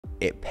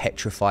it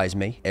petrifies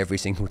me every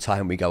single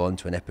time we go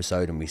onto an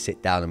episode and we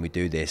sit down and we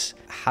do this.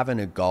 Having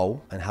a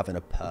goal and having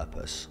a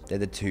purpose, they're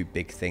the two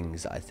big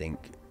things that I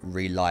think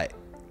relight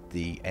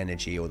the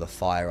energy or the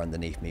fire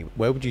underneath me.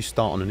 Where would you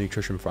start on a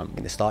nutrition front?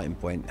 The starting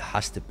point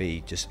has to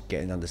be just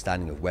getting an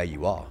understanding of where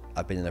you are.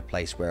 I've been in a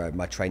place where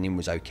my training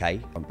was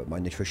okay, but my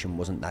nutrition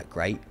wasn't that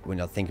great. When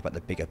I think about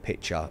the bigger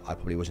picture, I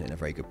probably wasn't in a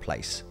very good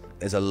place.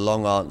 There's a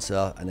long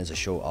answer and there's a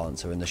short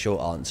answer, and the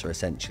short answer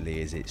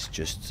essentially is it's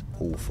just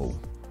awful.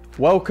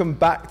 Welcome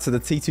back to the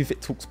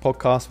T2FIT Talks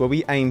podcast, where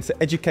we aim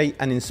to educate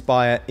and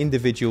inspire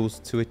individuals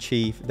to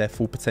achieve their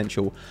full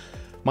potential.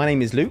 My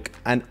name is Luke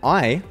and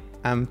I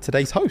am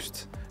today's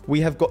host. We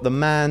have got the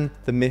man,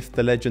 the myth,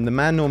 the legend, the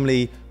man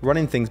normally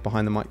running things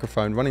behind the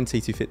microphone, running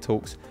T2FIT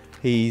Talks.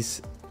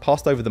 He's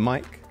passed over the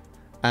mic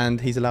and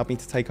he's allowed me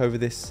to take over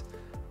this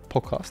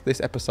podcast,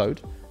 this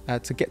episode,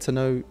 to get to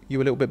know you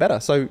a little bit better.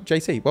 So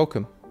JT,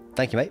 welcome.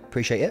 Thank you, mate.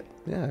 Appreciate it.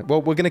 Yeah,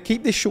 well, we're going to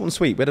keep this short and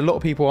sweet. We had a lot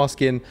of people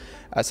asking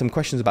some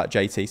questions about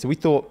JT. So we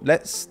thought,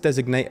 let's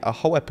designate a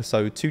whole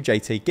episode to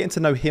JT, getting to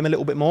know him a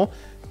little bit more,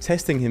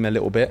 testing him a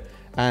little bit.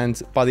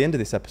 And by the end of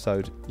this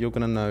episode, you're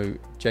going to know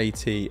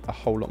JT a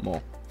whole lot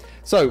more.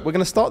 So we're going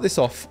to start this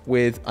off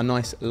with a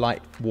nice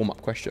light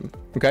warm-up question.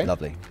 Okay.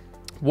 Lovely.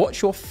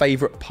 What's your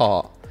favorite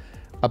part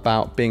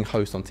about being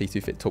host on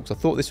T2FIT Talks? I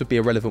thought this would be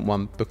a relevant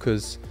one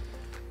because,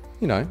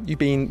 you know, you've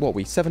been,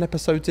 7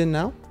 episodes in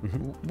now?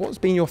 Mm-hmm. What's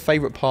been your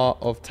favorite part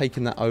of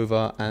taking that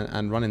over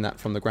and running that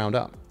from the ground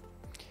up?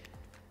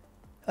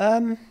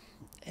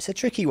 It's a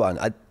tricky one.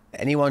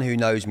 Anyone who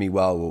knows me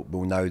well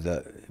will know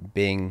that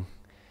being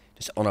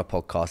just on a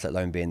podcast, let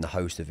alone being the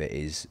host of it,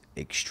 is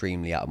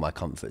extremely out of my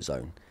comfort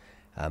zone.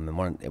 And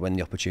when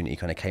the opportunity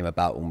kind of came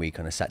about, when we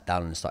kind of sat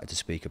down and started to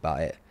speak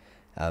about it,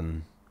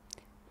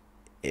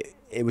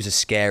 it was a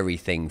scary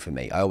thing for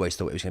me. I always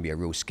thought it was going to be a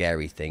real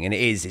scary thing, and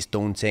it's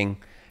daunting.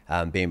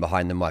 Being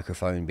behind the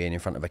microphone, being in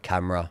front of a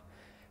camera.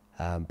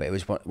 But it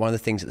was one of the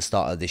things at the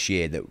start of this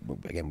year that,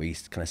 again, we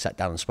kind of sat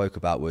down and spoke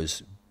about,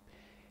 was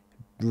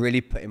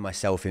really putting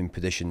myself in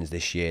positions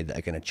this year that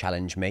are going to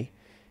challenge me.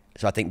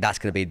 So I think that's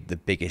going to be the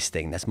biggest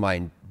thing. That's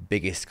my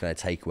biggest kind of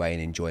takeaway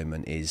and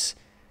enjoyment is,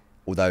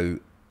 although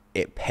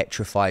it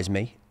petrifies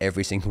me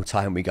every single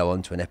time we go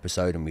onto an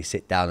episode and we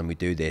sit down and we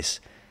do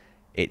this,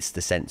 it's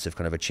the sense of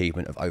kind of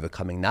achievement of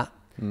overcoming that,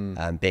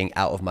 being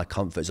out of my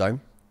comfort zone,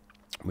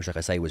 which, like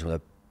I say, was one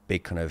of the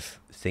big kind of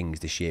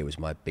things this year. Was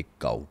my big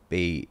goal,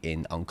 be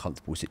in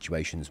uncomfortable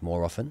situations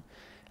more often,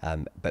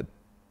 but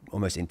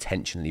almost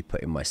intentionally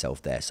putting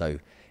myself there. So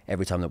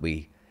every time that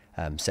we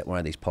set one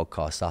of these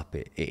podcasts up,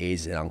 it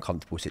is an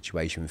uncomfortable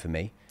situation for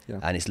me. Yeah.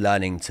 And it's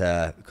learning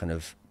to kind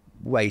of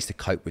ways to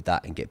cope with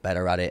that and get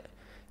better at it.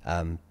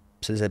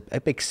 So there's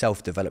a big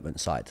self-development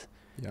side.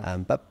 Yeah.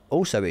 But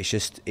also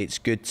it's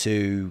good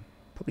to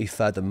probably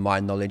further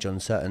my knowledge on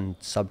certain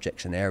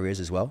subjects and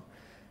areas as well.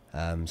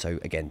 So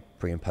again,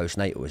 pre and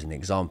postnatal as an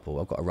example,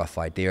 I've got a rough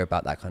idea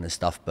about that kind of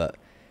stuff, but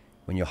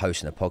when you're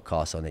hosting a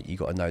podcast on it, you've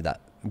got to know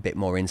that a bit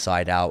more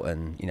inside out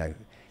and, you know,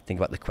 think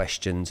about the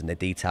questions and the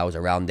details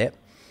around it.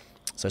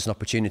 So it's an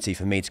opportunity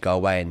for me to go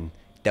away and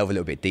delve a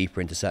little bit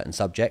deeper into certain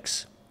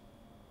subjects,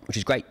 which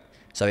is great.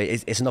 So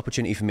it's an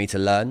opportunity for me to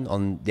learn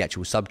on the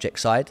actual subject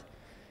side,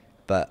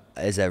 but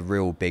there's a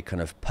real big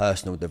kind of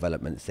personal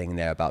development thing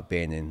there about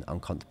being in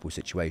uncomfortable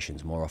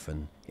situations more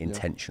often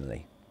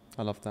intentionally.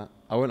 I love that.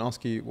 I won't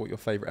ask you what your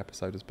favorite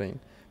episode has been,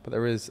 but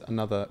there is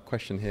another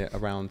question here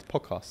around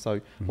podcasts.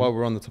 So while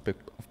we're on the topic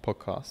of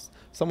podcasts,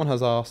 someone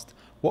has asked,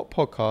 what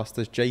podcast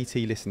does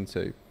JT listen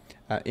to?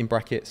 In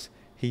brackets,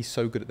 he's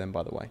so good at them,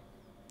 by the way.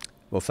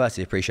 Well,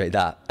 firstly, appreciate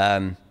that.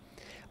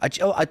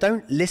 I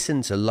don't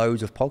listen to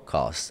loads of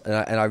podcasts,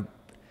 and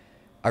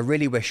I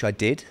really wish I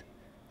did.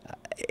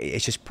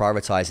 It's just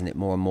prioritizing it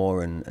more and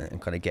more and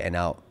kind of getting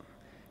out.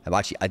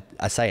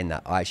 I saying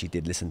that, I actually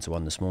did listen to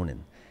one this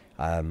morning.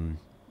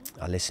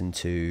 I listened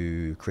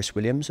to Chris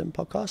Williamson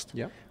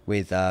podcast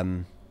with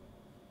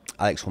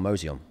Alex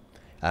Hormozy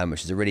on,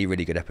 which is a really,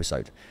 really good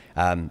episode.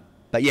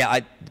 But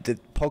yeah, the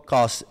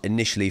podcast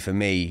initially for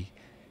me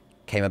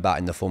came about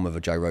in the form of a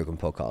Joe Rogan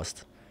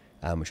podcast,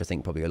 which I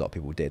think probably a lot of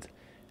people did.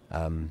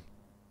 And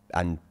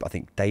I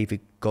think David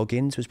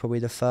Goggins was probably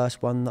the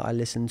first one that I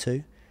listened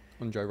to.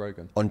 On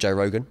Joe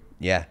Rogan,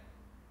 yeah.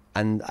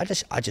 And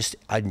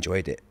I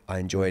enjoyed it.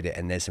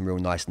 And there's some real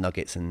nice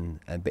nuggets and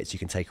bits you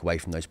can take away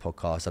from those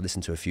podcasts. I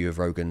listened to a few of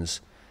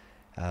Rogan's,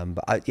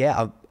 but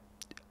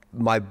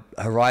my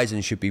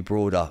horizon should be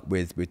broader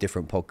with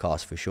different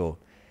podcasts for sure.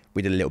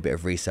 We did a little bit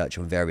of research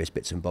on various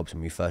bits and bobs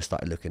when we first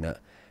started looking at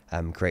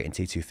creating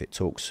T2FIT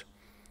Talks,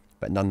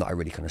 but none that I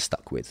really kind of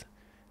stuck with.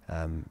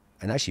 And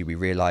actually we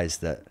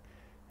realized that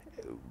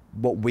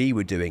what we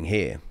were doing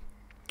here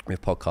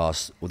with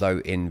podcasts,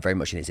 although very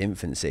much in its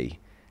infancy,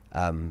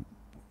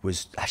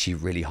 was actually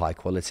really high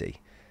quality.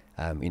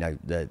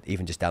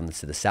 Even just down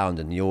to the sound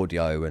and the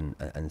audio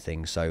and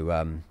things.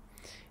 So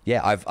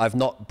I've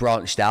not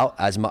branched out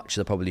as much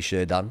as I probably should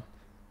have done.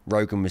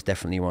 Rogan was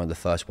definitely one of the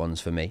first ones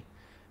for me.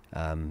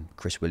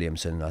 Chris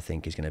Williamson, I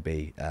think, is going to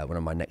be one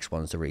of my next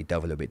ones to really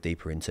delve a little bit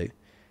deeper into.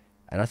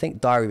 And I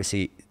think Diary of a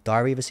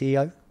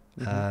CEO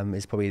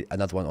is probably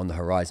another one on the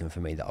horizon for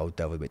me that I'll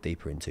delve a bit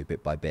deeper into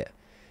bit by bit.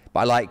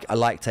 But I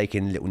like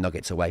taking little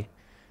nuggets away.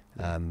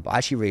 But I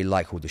actually really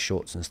like all the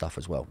shorts and stuff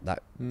as well.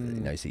 That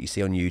so you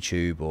see on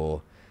YouTube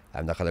or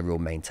like the real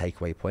main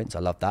takeaway points. I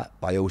love that.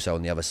 But I also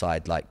on the other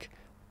side like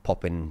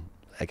popping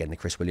again the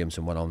Chris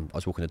Williamson one on. I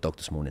was walking a dog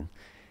this morning.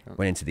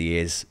 Went into the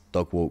ears,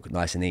 dog walk,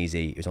 nice and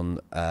easy. It was on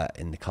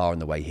in the car on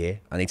the way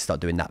here. I need to start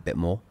doing that a bit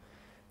more.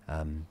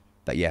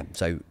 But yeah,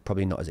 so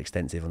probably not as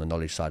extensive on the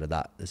knowledge side of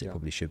that as it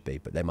probably should be,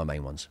 but they're my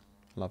main ones.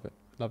 Love it,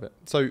 love it.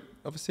 So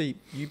obviously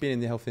you've been in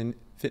the health and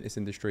fitness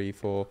industry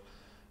for,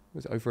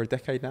 was it over a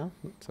decade now?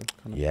 So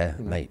kind of,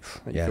 mate.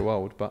 Make you feel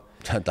old, but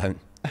don't.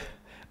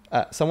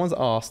 Someone's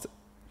asked,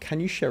 can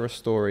you share a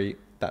story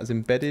that is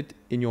embedded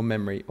in your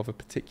memory of a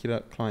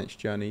particular client's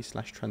journey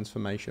 /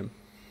 transformation?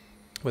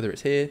 Whether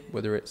it's here,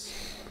 whether it's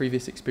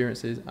previous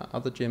experiences at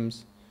other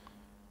gyms,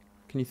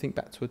 can you think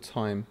back to a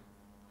time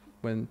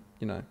when,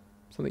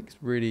 something's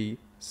really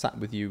sat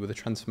with you with a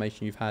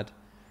transformation you've had?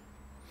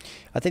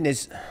 I think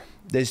there's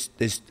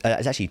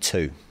actually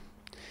two.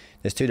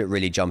 There's two that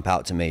really jump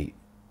out to me.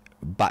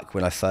 Back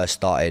when I first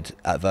started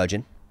at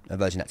Virgin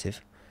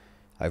Active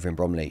over in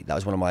Bromley, that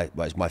was it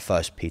was my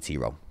first PT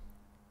role.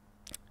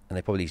 And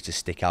they probably just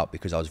stick out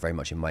because I was very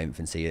much in my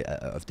infancy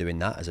of doing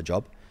that as a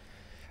job.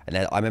 And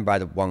then I remember I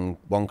had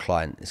one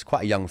client, it's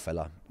quite a young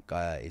fella,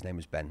 guy, his name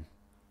was Ben.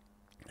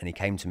 And he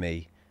came to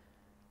me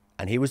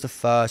and he was the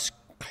first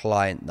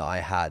client that I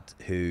had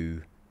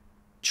who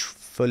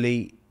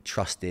fully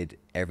trusted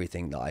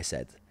everything that I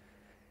said.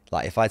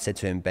 Like if I'd said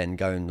to him, Ben,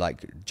 go and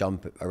like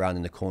jump around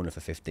in the corner for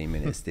 15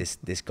 minutes,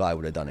 this guy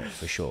would have done it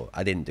for sure.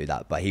 I didn't do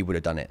that, but he would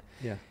have done it.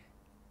 Yeah.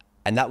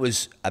 And that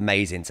was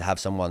amazing to have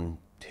someone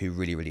who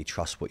really, really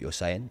trusts what you're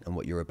saying and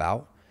what you're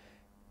about.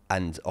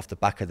 And off the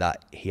back of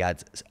that, he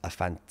had a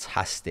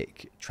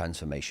fantastic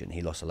transformation.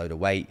 He lost a load of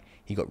weight.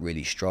 He got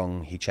really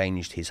strong. He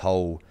changed his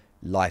whole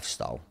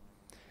lifestyle.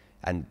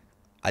 And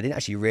I didn't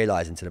actually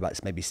realize until about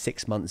maybe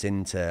 6 months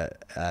into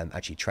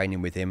actually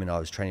training with him, and I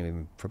was training with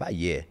him for about a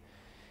year,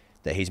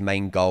 that his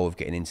main goal of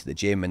getting into the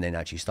gym and then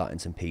actually starting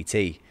some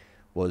PT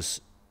was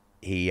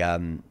he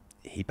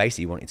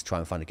basically wanted to try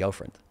and find a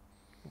girlfriend.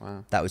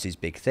 Wow. That was his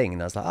big thing.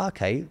 And I was like,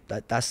 okay,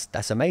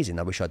 that's amazing.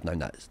 I wish I'd known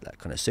that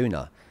kind of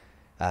sooner.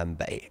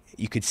 But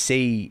you could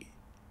see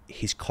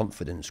his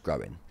confidence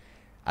growing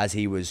as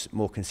he was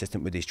more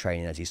consistent with his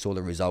training, as he saw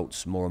the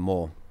results more and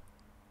more.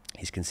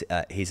 His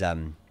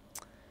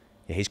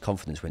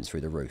confidence went through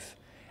the roof.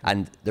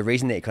 And the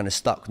reason that it kind of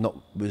stuck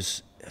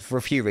was for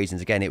a few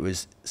reasons. Again, it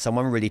was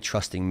someone really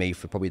trusting me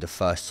for probably the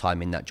first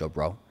time in that job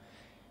role,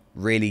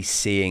 really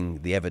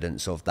seeing the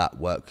evidence of that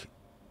work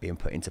being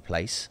put into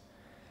place.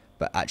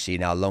 But actually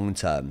now long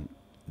term,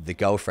 the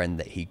girlfriend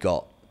that he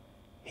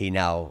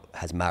now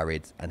has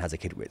married and has a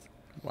kid with.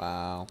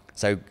 Wow.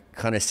 So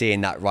kind of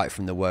seeing that right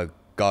from the word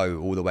go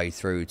all the way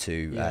through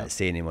to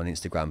seeing him on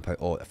Instagram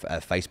or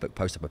Facebook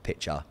post up a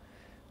picture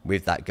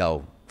with that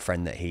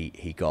girlfriend that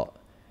he got.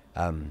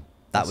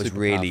 That was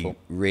really,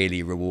 powerful.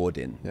 Really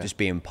rewarding, just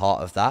being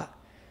part of that.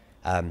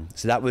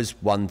 So that was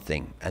one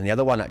thing. And the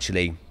other one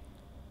actually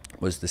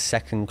was the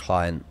second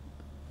client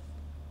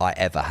I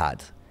ever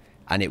had.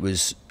 And it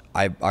was,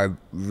 I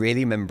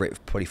really remember it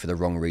probably for the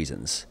wrong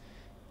reasons.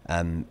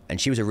 And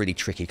she was a really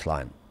tricky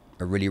client,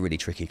 a really, really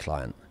tricky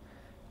client.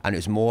 And it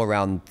was more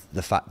around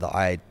the fact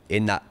that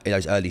in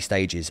those early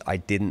stages, I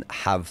didn't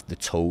have the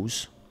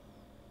tools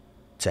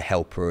to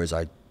help her as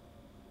I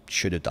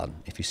should have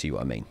done, if you see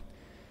what I mean.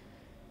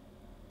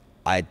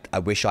 I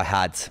wish I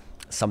had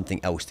something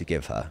else to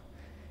give her.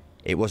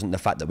 It wasn't the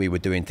fact that we were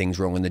doing things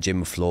wrong on the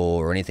gym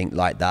floor or anything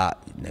like that.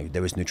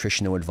 There was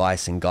nutritional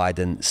advice and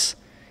guidance,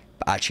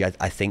 but actually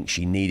I think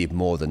she needed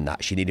more than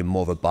that. She needed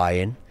more of a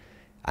buy-in.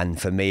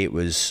 And for me, it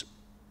was,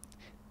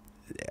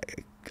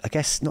 I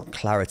guess, not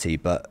clarity,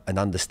 but an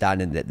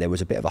understanding that there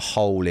was a bit of a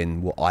hole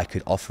in what I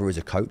could offer as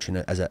a coach and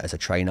as a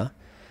trainer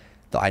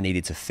that I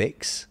needed to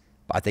fix.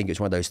 But I think it's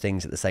one of those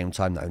things at the same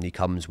time that only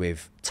comes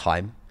with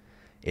time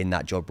in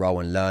that job role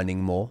and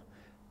learning more,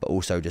 but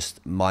also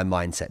just my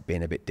mindset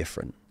being a bit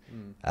different.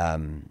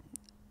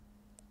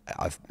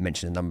 I've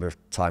mentioned a number of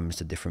times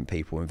to different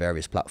people in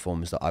various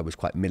platforms that I was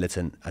quite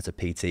militant as a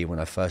PT when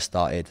I first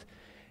started,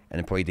 and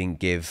I probably didn't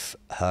give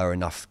her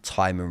enough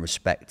time and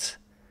respect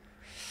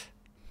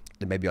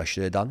that maybe I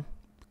should have done,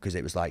 because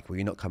it was like, well,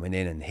 you're not coming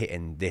in and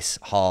hitting this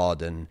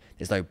hard and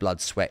there's no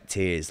blood, sweat,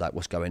 tears, like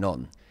what's going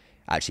on?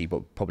 Actually,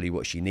 but probably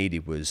what she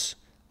needed was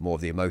more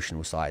of the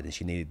emotional side, and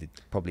she needed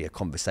probably a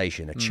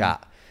conversation, a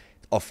chat,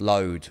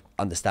 offload,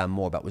 understand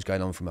more about what's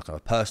going on from a kind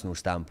of personal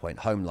standpoint,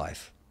 home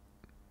life.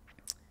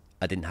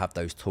 I didn't have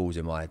those tools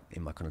in my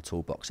kind of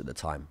toolbox at the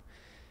time.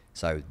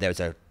 So there was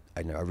a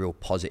real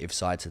positive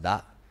side to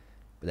that.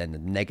 But then the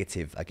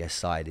negative, I guess,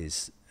 side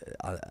is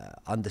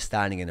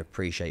understanding and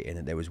appreciating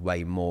that there was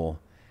way more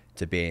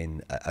to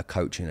being a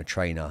coach and a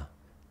trainer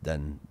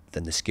than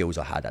the skills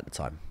I had at the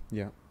time.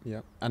 Yeah,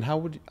 yeah. And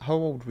how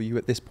old were you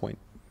at this point?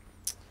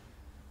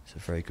 It's a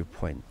very good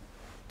point.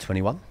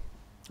 21.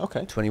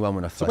 Okay. 21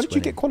 when I first So when did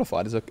you get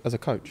qualified as a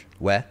coach?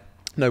 Where?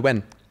 No,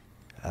 when?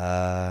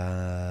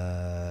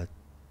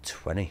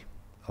 20.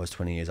 I was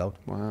 20 years old.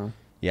 Wow.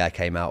 Yeah, I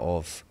came out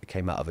of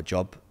a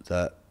job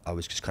that I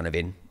was just kind of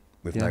in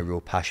with no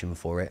real passion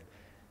for it.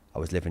 I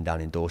was living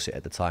down in Dorset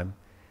at the time.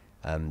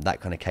 That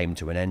kind of came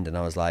to an end, and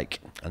I was like,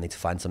 I need to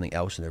find something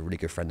else. And a really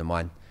good friend of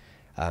mine,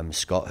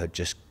 Scott, had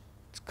just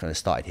kind of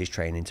started his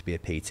training to be a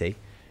PT,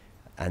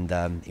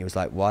 and he was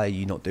like, "Why are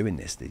you not doing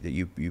this? That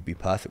you'd be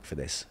perfect for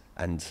this."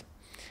 And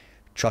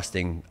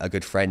trusting a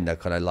good friend, I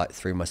kind of like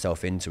threw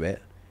myself into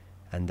it,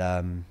 and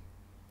I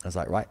was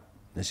like, right,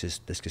 let's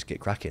just get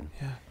cracking.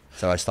 Yeah.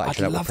 So I started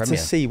training I'd with love Premier.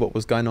 to see what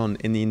was going on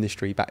in the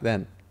industry back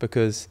then,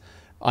 because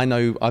I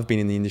know I've been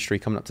in the industry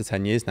coming up to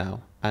 10 years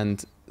now,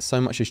 and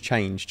so much has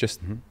changed,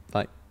 just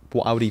like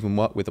what I would even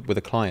work with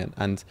a client,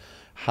 and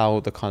how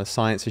the kind of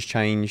science has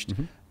changed,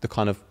 the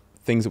kind of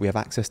things that we have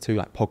access to,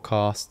 like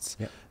podcasts.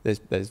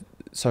 There's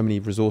so many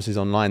resources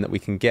online that we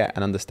can get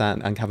and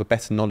understand and have a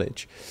better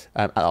knowledge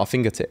at our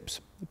fingertips.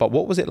 But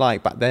what was it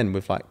like back then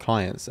with like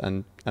clients,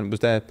 and was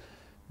there,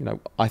 you know,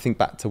 I think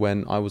back to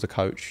when I was a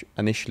coach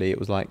initially, it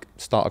was like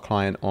start a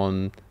client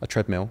on a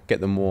treadmill,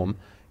 get them warm,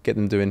 get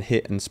them doing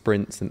HIIT and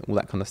sprints and all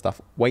that kind of stuff.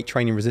 Weight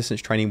training,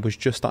 resistance training was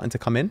just starting to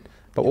come in.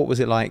 But what was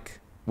it like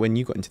when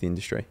you got into the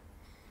industry?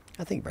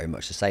 I think very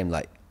much the same.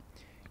 Like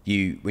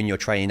when you're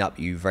training up,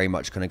 you very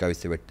much kind of go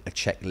through a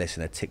checklist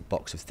and a tick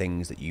box of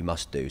things that you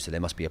must do. So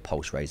there must be a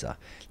pulse raiser.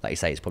 Like you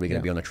say, it's probably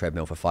going to be on a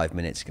treadmill for 5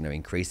 minutes. It's going to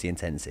increase the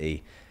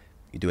intensity.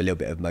 You do a little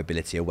bit of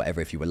mobility or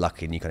whatever if you were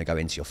lucky, and you kind of go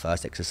into your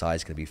first exercise.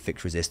 It's going to be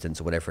fixed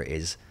resistance or whatever it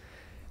is.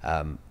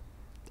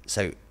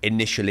 So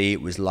initially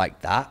it was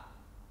like that.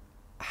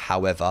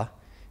 However,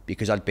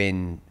 because I'd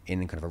been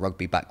in kind of a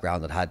rugby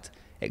background, I'd had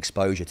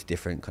exposure to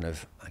different kind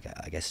of,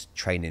 I guess,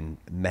 training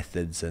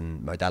methods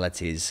and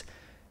modalities.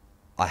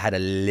 I had a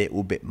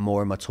little bit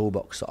more in my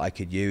toolbox that I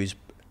could use,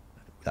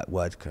 that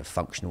word kind of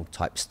functional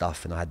type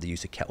stuff, and I had the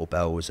use of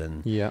kettlebells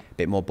and a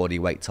bit more body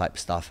weight type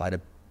stuff. I had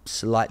a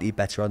slightly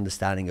better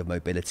understanding of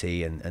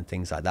mobility and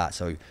things like that.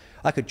 So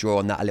I could draw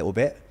on that a little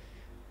bit.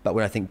 But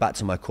when I think back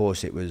to my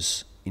course, it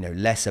was, you know,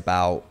 less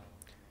about,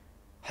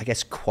 I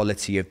guess,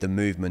 quality of the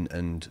movement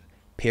and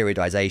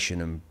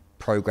periodization and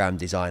program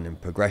design and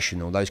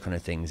progression, all those kind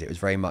of things. It was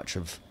very much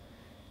of,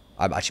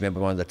 I actually remember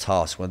one of the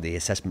tasks, one of the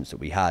assessments that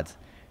we had,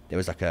 there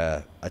was like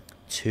a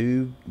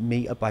 2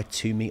 meter by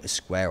 2 meter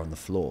square on the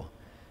floor.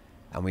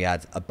 And we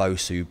had a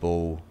Bosu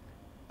ball,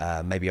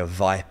 maybe a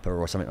Viper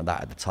or something like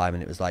that at the time.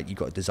 And it was like, you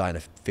got to design a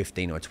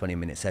 15 or 20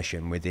 minute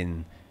session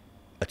within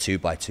a 2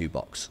 by 2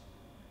 box.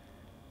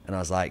 And I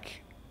was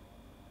like,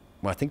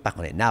 when I think back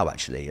on it now,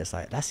 actually, it's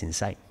like, that's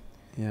insane.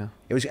 Yeah.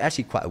 It was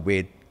actually quite a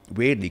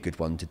weirdly good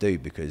one to do,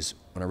 because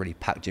on a really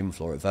packed gym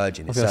floor at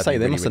Virgin, I was going to say,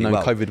 they must have known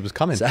COVID was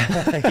coming. So,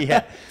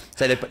 yeah.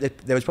 So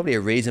there was probably a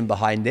reason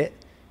behind it,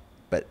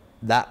 but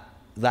that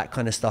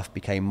kind of stuff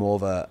became more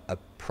of a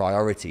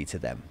priority to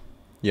them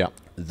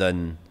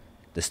than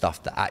the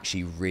stuff that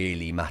actually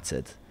really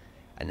mattered,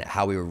 and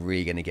how we were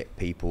really going to get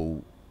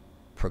people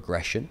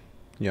progression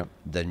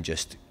than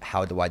just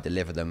how do I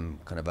deliver them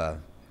kind of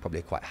probably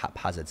a quite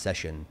haphazard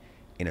session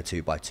in a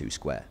 2 by 2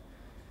 square.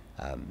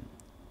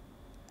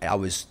 I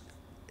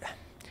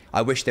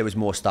wish there was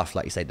more stuff,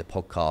 like you say, the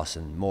podcasts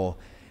and more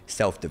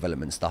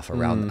self-development stuff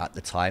around at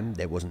the time.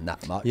 There wasn't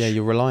that much. Yeah,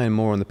 you're relying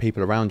more on the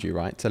people around you,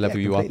 right, to level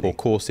you up, or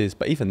courses.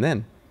 But even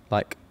then,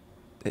 like,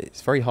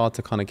 it's very hard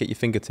to kind of get your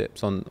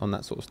fingertips on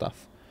that sort of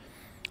stuff.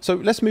 So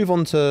let's move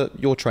on to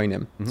your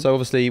training. So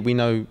obviously we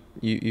know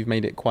you've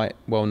made it quite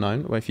well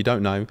known. Well, if you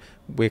don't know,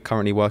 we're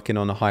currently working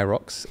on a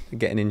Hyrox,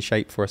 getting in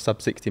shape for a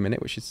sub 60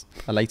 minute, which is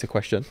a later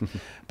question.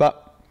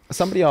 But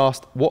somebody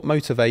asked, what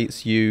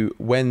motivates you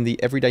when the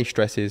everyday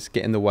stresses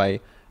get in the way,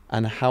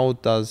 and how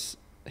does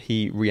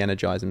he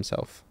re-energize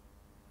himself?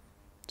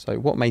 So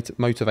what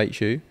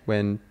motivates you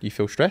when you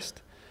feel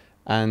stressed,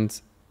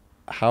 and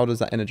how does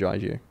that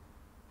energize you?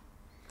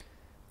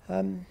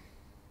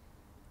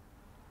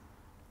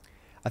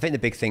 I think the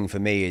big thing for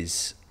me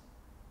is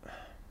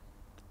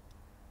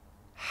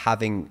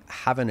having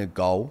a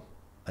goal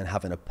and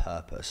having a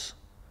purpose.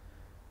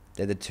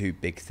 They're the two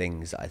big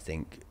things that I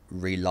think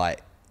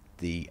relight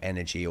the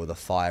energy or the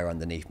fire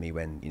underneath me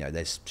when, you know,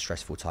 there's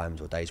stressful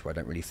times or days where I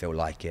don't really feel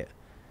like it.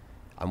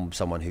 I'm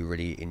someone who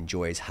really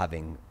enjoys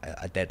having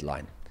a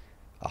deadline.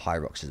 A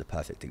Hyrox is a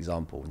perfect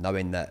example.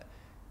 Knowing that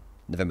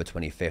November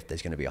 25th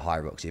there's going to be a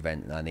Hyrox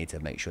event and I need to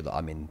make sure that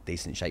I'm in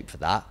decent shape for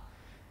that.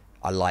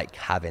 I like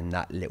having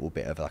that little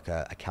bit of like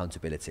a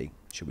accountability,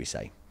 should we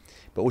say,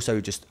 but also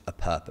just a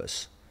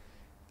purpose.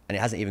 And it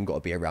hasn't even got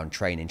to be around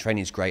training.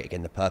 Training is great.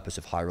 Again, the purpose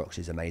of Hyrox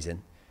is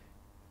amazing.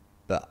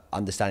 But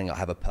understanding I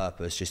have a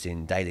purpose just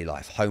in daily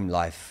life, home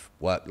life,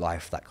 work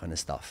life, that kind of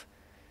stuff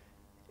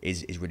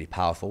is really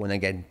powerful. And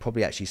again,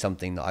 probably actually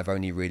something that I've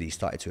only really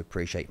started to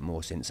appreciate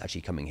more since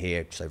actually coming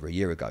here just over a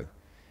year ago.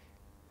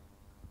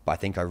 But I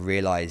think I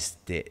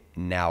realized it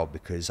now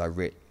because I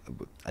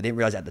didn't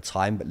realize it at the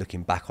time, but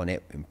looking back on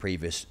it in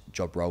previous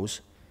job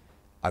roles,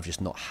 I've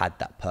just not had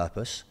that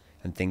purpose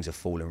and things have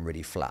fallen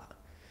really flat.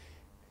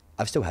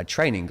 I've still had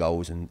training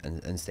goals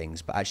and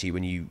things, but actually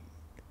when you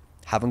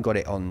haven't got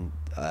it on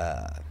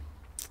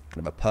kind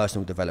of a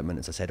personal development,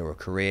 as I said, or a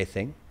career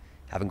thing.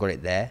 Haven't got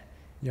it there.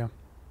 Yeah.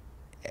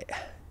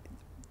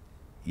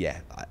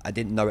 Yeah, I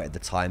didn't know it at the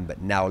time,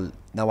 but now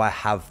I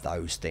have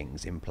those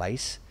things in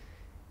place.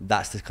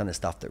 That's the kind of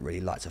stuff that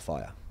really lights a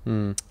fire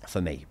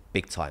for me,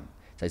 big time.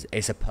 So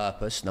it's a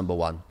purpose, number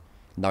one,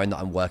 knowing that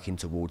I'm working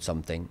towards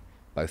something,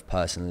 both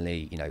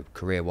personally, you know,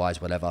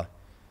 career-wise, whatever,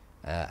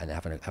 and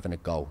having a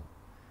goal.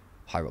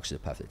 High Rocks is a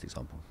perfect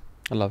example.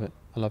 I love it.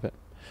 I love it.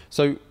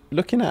 So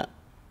looking at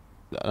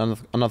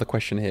another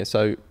question here.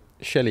 So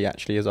Shelley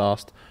actually has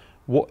asked,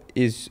 what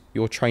is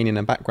your training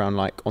and background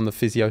like on the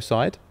physio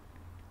side?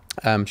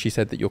 She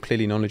said that you're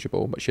clearly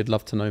knowledgeable, but she'd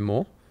love to know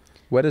more.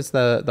 Where does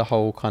the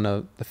whole kind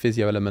of the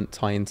physio element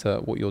tie into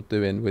what you're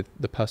doing with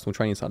the personal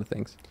training side of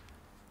things?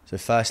 So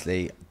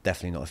firstly,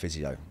 definitely not a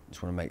physio.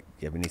 Just want to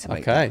we need to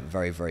make that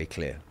very, very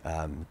clear,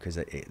 because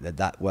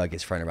that word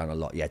gets thrown around a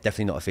lot. Yeah,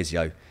 definitely not a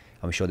physio.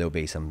 I'm sure there'll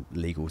be some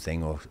legal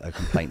thing or a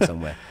complaint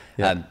somewhere.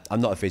 Yeah.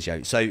 I'm not a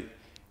physio. So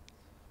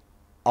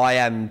I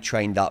am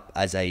trained up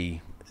as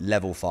a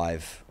level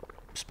 5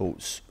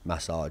 sports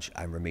massage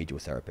and remedial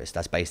therapist.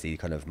 That's basically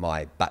kind of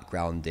my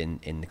background in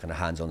the kind of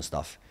hands-on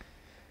stuff.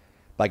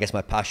 But I guess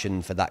my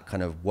passion for that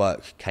kind of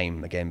work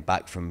came again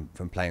back from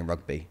playing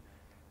rugby,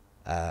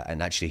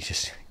 and actually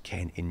just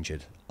getting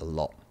injured a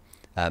lot.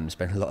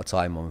 Spent a lot of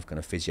time on kind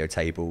of physio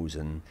tables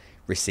and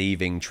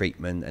receiving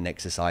treatment and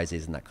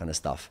exercises and that kind of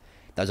stuff.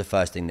 That was the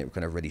first thing that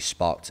kind of really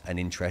sparked an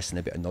interest and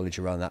a bit of knowledge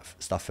around that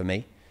stuff for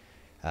me.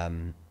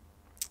 When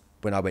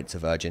I went to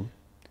Virgin,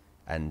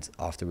 and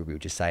after we were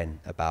just saying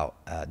about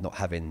not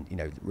having, you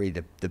know,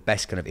 really the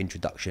best kind of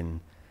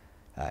introduction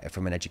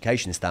from an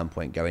education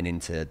standpoint going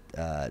into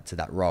to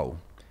that role,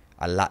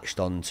 I latched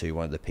on to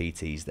one of the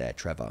PTs there,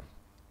 Trevor,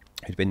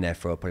 who'd been there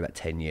for probably about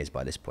 10 years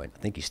by this point. I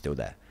think he's still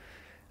there.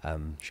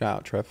 Shout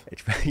out, Trev.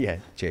 Yeah,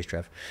 cheers,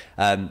 Trev.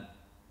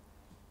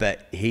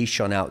 But he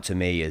shone out to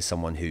me as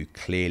someone who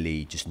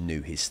clearly just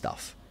knew his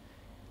stuff.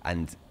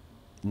 And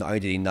not only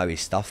did he know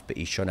his stuff, but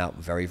he shone out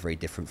very, very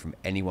different from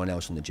anyone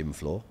else on the gym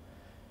floor.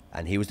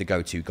 And he was the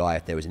go-to guy.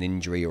 If there was an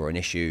injury or an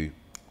issue,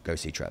 go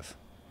see Trev.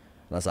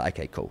 And I was like,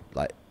 okay, cool.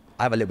 Like,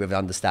 I have a little bit of an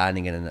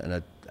understanding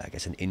and I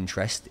guess an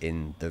interest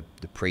in the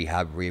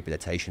prehab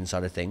rehabilitation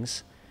side of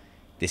things.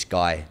 This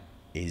guy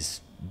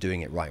is doing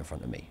it right in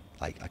front of me.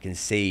 Like, I can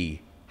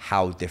see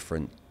how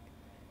different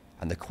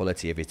and the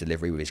quality of his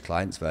delivery with his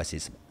clients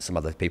versus some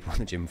other people on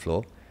the gym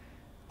floor.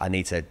 I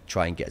need to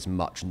try and get as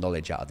much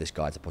knowledge out of this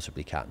guy as I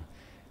possibly can.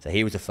 So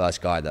he was the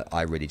first guy that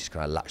I really just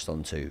kind of latched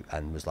onto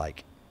and was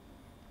like,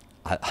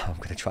 I'm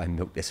going to try and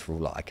milk this for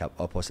all I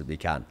possibly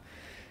can.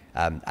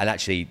 And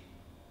actually,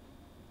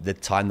 the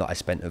time that I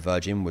spent at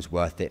Virgin was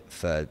worth it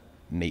for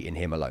meeting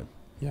him alone.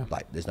 Yeah.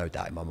 Like, there's no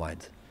doubt in my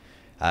mind.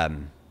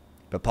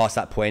 But past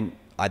that point,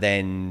 I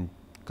then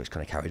just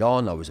kind of carried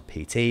on. I was a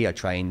PT, I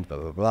trained, blah,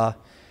 blah, blah.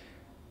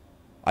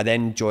 I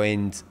then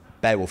joined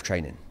Beowulf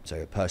Training,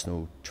 so a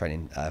personal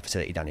training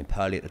facility down in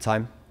Purley at the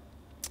time.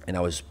 And I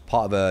was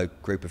part of a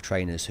group of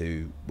trainers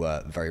who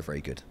were very,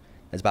 very good.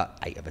 There's about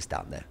 8 of us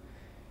down there.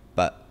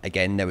 But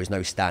again, there was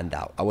no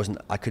standout.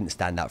 I couldn't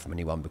stand out from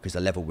anyone because the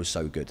level was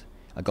so good.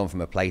 I'd gone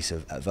from a place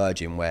at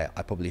Virgin where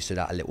I probably stood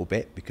out a little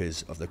bit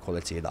because of the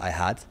quality that I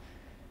had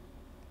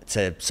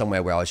to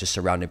somewhere where I was just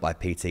surrounded by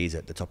PTs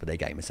at the top of their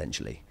game,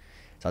 essentially.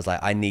 So I was like,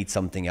 I need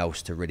something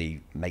else to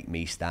really make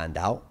me stand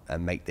out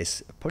and make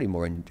this probably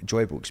more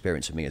enjoyable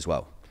experience for me as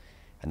well.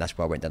 And that's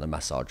where I went down the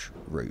massage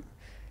route,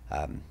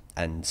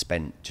 and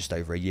spent just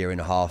over 1.5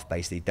 years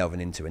basically delving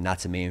into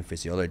anatomy and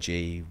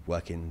physiology,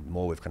 working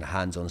more with kind of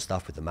hands-on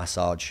stuff with the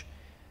massage,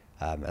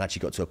 and actually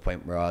got to a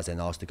point where I was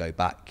then asked to go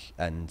back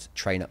and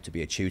train up to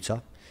be a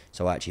tutor.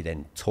 So I actually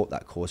then taught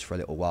that course for a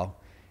little while.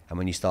 And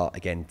when you start,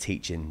 again,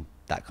 teaching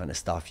that kind of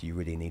stuff, you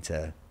really need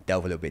to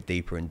delve a little bit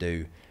deeper and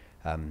do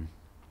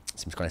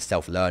some kind of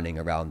self-learning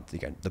around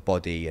the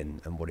body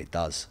and what it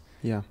does.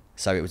 Yeah.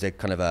 So it was a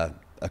kind of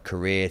a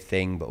career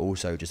thing, but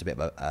also just a bit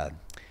of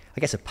I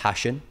guess a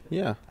passion.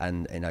 Yeah.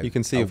 And you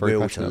can see you're very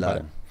passionate about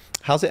it.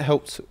 How's it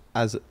helped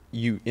as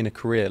you in a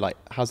career? Like,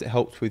 how's it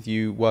helped with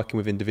you working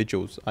with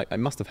individuals? It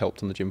must have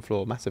helped on the gym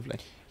floor massively.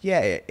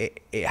 Yeah,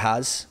 it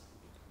has.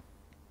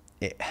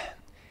 It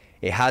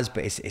has,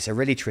 but it's a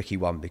really tricky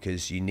one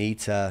because you need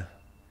to.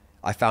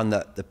 I found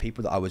that the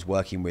people that I was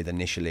working with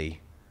initially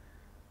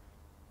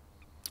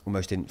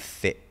almost didn't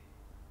fit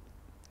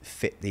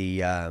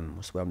the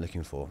what's the word I'm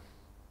looking for?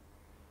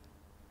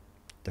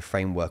 The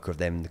framework of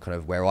them, the kind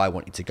of where I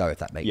wanted to go, if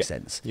that makes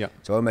sense. Yeah.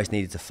 So I almost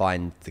needed to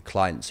find the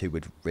clients who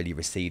would really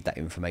receive that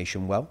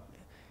information well.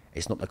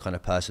 It's not the kind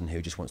of person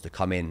who just wants to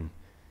come in,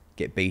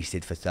 get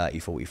beasted for 30,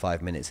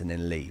 45 minutes and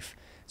then leave.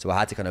 So I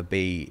had to kind of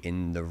be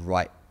in the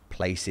right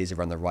places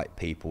around the right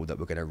people that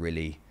were going to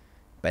really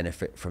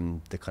benefit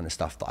from the kind of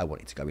stuff that I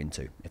wanted to go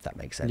into, if that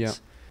makes sense. Yeah.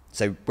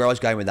 So where I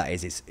was going with that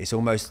is it's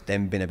almost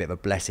then been a bit of a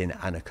blessing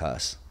and a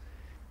curse.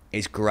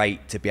 It's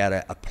great to be able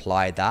to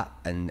apply that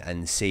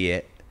and see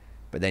it,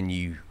 but then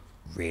you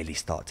really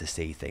start to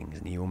see things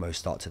and you almost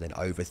start to then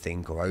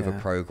overthink or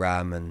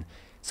overprogram and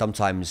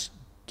sometimes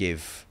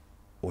give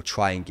or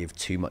try and give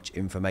too much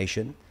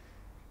information.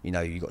 You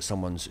know, you've got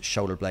someone's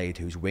shoulder blade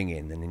who's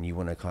winging, and then you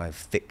want to kind of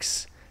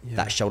fix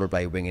that shoulder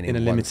blade winging in a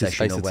limited one session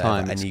space or of whatever,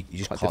 time, and you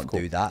just can't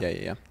do that.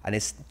 And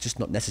it's just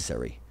not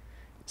necessary.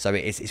 So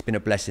it's been a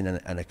blessing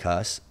and a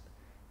curse,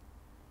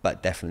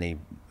 but definitely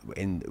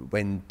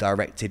when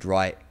directed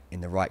right,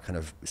 in the right kind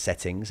of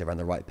settings, around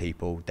the right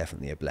people,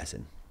 definitely a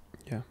blessing.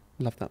 Yeah,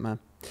 love that, man.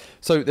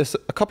 So there's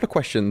a couple of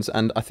questions,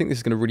 and I think this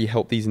is going to really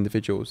help these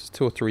individuals.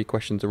 2 or 3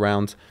 questions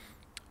around,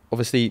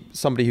 obviously,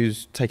 somebody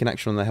who's taken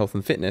action on their health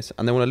and fitness,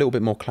 and they want a little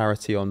bit more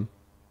clarity on,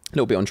 a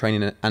little bit on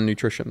training and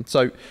nutrition.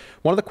 So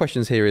one of the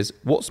questions here is,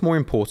 what's more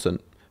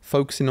important,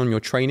 focusing on your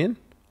training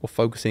or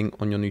focusing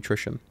on your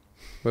nutrition?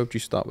 Where would you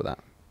start with that?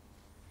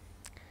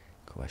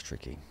 Cool, that's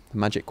tricky. The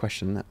magic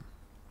question, isn't it?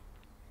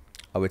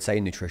 I would say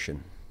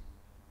nutrition.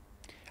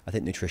 I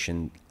think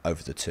nutrition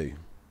over the two.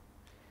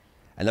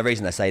 And the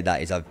reason I say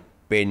that is I've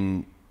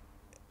been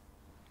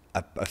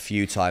a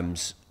few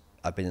times,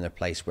 I've been in a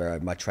place where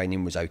my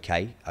training was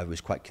okay. I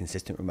was quite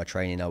consistent with my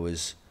training. I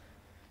was,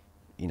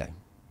 you know,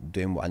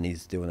 doing what I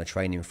needed to do on the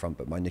training front,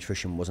 but my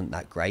nutrition wasn't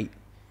that great.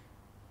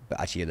 But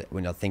actually,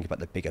 when I think about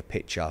the bigger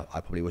picture, I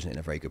probably wasn't in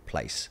a very good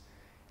place.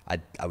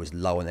 I was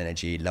low on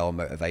energy, low on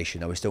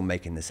motivation. I was still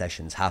making the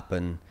sessions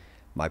happen.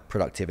 My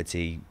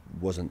productivity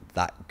wasn't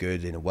that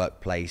good in a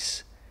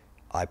workplace.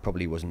 I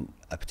probably wasn't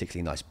a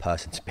particularly nice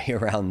person to be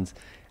around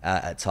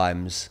at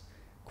times,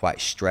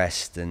 quite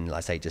stressed, and like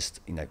I say, just,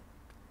 you know,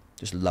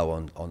 just low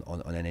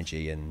on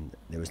energy, and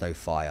there was no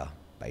fire,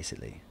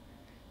 basically.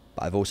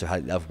 But I've also had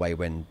it the other way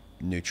when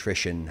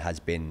nutrition has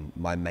been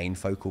my main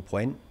focal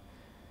point,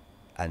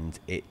 and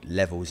it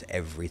levels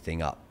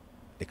everything up.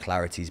 The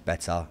clarity's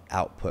better,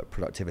 output,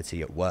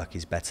 productivity at work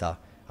is better.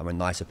 I'm a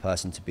nicer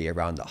person to be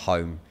around at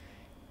home,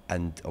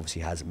 and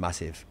obviously has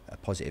a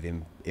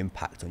positive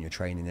impact on your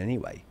training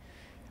anyway.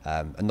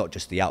 And not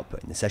just the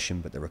output in the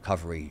session, but the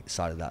recovery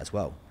side of that as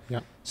well.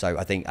 Yeah. So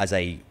I think as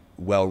a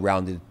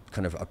well-rounded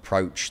kind of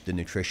approach, the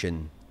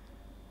nutrition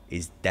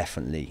is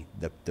definitely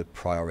the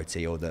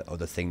priority, or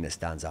the thing that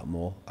stands out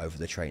more over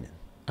the training.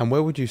 And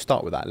where would you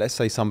start with that? Let's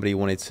say somebody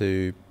wanted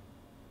to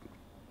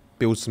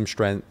build some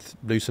strength,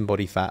 lose some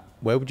body fat.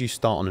 Where would you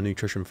start on the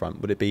nutrition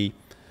front? Would it be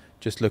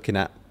just looking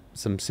at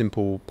some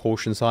simple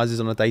portion sizes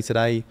on a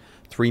day-to-day,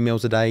 3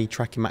 meals a day,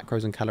 tracking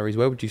macros and calories?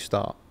 Where would you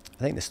start?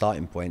 I think the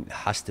starting point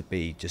has to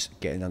be just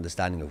getting an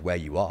understanding of where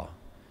you are.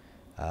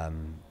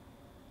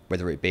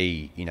 Whether it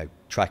be, you know,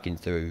 tracking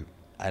through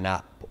an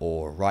app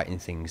or writing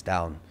things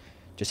down,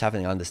 just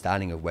having an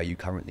understanding of where you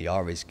currently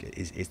are is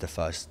the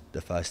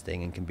first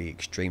thing, and can be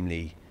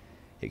extremely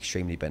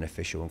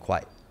beneficial, and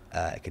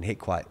it can hit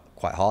quite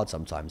hard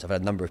sometimes. I've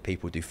had a number of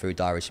people do food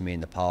diaries for me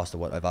in the past or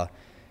whatever,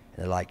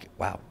 and they're like,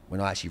 wow,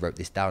 when I actually wrote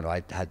this down,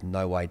 I had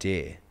no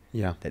idea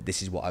that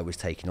this is what I was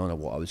taking on or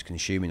what I was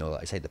consuming, or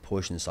like I say, the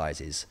portion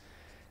sizes.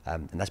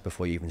 And that's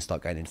before you even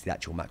start going into the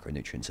actual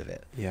macronutrients of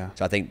it. Yeah.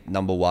 So I think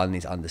number one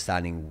is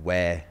understanding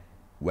where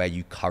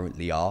you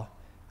currently are,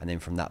 and then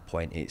from that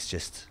point, it's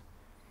just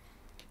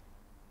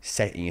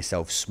setting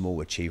yourself small,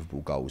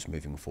 achievable goals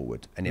moving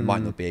forward. And it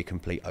might not be a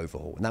complete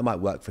overhaul, and that might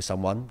work for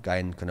someone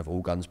going kind of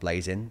all guns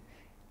blazing.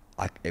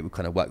 It would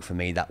kind of work for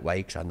me that way,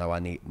 because I know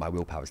my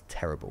willpower is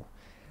terrible.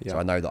 Yeah. So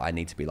I know that I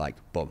need to be like,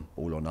 boom,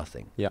 all or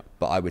nothing. Yeah.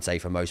 But I would say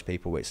for most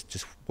people, it's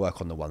just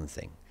work on the one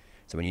thing.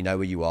 So when you know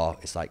where you are,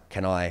 it's like,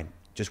 can I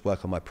just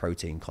work on my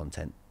protein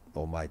content,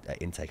 or my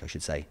intake, I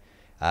should say,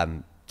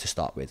 to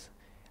start with.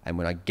 And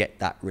when I get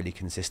that really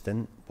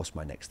consistent, what's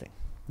my next thing?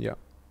 Yeah.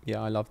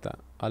 Yeah, I love that.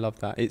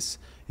 It's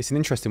an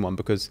interesting one,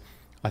 because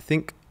I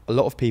think a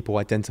lot of people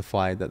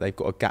identify that they've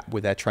got a gap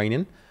with their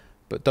training,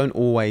 but don't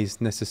always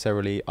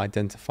necessarily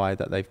identify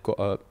that they've got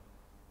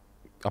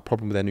a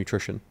problem with their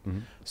nutrition.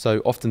 Mm-hmm. So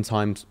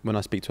oftentimes when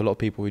I speak to a lot of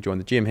people who join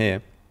the gym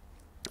here,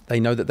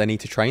 they know that they need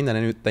to train, they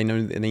know that they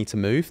need to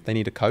move, they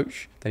need a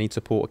coach, they need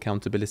support,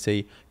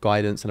 accountability,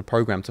 guidance, and a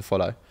program to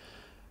follow.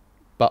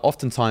 But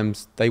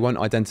oftentimes they won't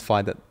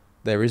identify that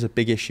there is a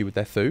big issue with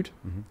their food.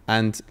 Mm-hmm.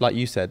 And like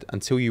you said,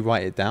 until you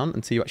write it down,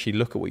 until you actually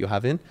look at what you're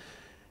having,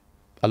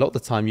 a lot of the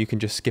time you can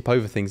just skip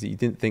over things that you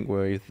didn't think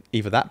were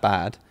either that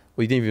bad,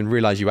 or you didn't even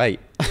realize you ate.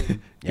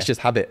 It's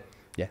just habit.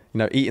 Yeah. You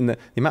know, eating the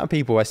amount of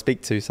people I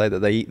speak to say that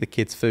they eat the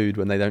kids' food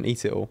when they don't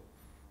eat it all.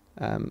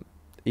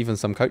 Even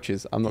some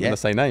coaches, I'm not going to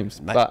say names,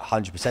 mate, but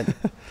 100%.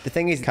 The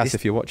thing is, Cass,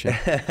 if you're watching,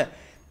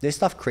 this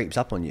stuff creeps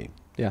up on you.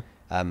 Yeah.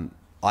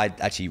 I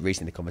actually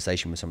recently had a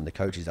conversation with some of the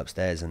coaches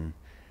upstairs, and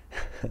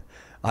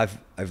I've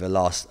over the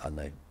last, I don't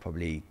know,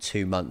 probably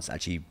 2 months,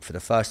 actually for the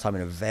first time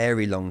in a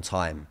very long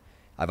time,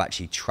 I've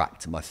actually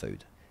tracked my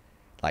food,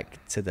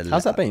 like to the.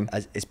 How's that been?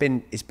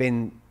 It's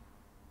been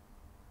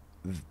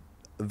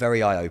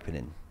very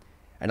eye-opening,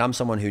 and I'm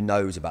someone who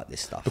knows about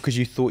this stuff. Because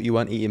you thought you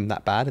weren't eating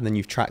that bad, and then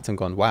you've tracked and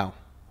gone, wow.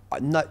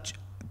 Not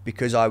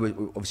because I was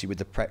obviously with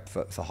the prep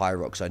for High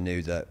Rocks, I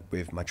knew that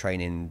with my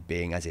training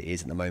being as it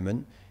is at the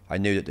moment, I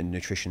knew that the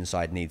nutrition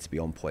side needs to be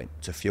on point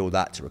to fuel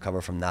that, to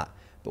recover from that,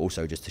 but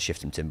also just to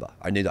shift some timber.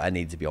 I knew that I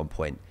needed to be on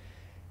point.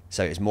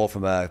 So it's more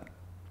from a,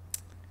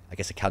 I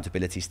guess,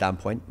 accountability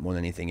standpoint more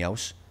than anything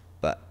else.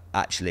 But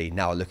actually,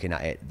 now looking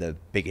at it, the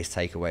biggest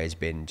takeaway has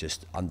been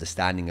just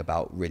understanding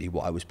about really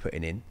what I was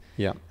putting in.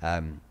 Yeah.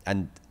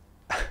 And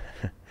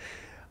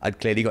I'd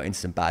clearly got into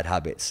some bad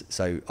habits.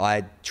 So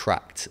I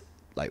tracked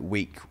like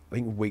week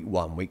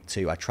 1, week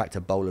 2, I tracked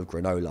a bowl of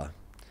granola.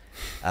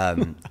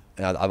 And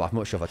I'm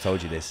not sure if I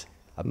told you this.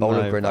 A bowl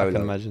of granola. I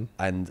can imagine.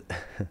 And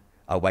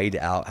I weighed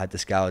it out, had the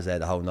scales there,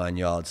 the whole 9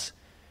 yards,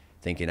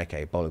 thinking,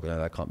 okay, a bowl of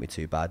granola can't be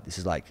too bad. This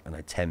is like, I don't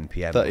know, 10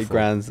 p.m. 30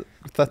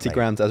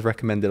 grams as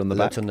recommended on the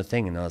back. I looked on the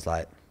thing and I was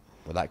like,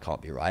 well, that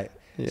can't be right.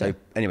 Yeah. So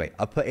anyway,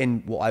 I put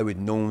in what I would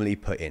normally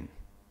put in.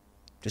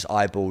 Just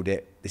eyeballed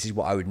it. This is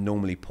what I would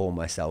normally pour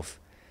myself.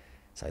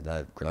 So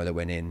the granola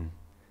went in,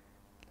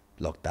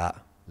 logged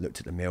that, looked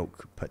at the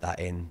milk, put that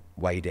in,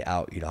 weighed it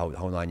out, the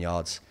whole 9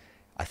 yards.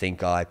 I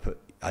think I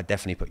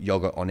definitely put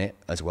yogurt on it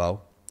as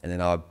well. And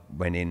then I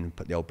went in,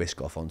 put the old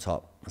Biscoff on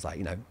top. I was like,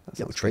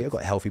 little treat. I've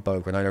got a healthy bowl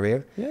of granola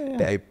here.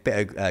 Yeah.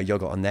 Bit of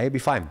yogurt on there, it'd be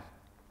fine.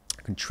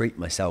 I can treat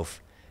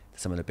myself to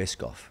some of the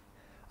Biscoff.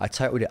 I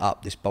totaled it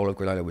up. This bowl of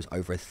granola was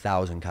over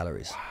 1,000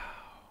 calories. Wow.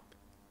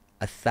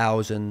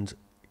 1,000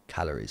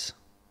 calories.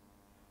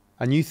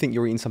 And you think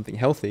you're eating something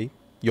healthy?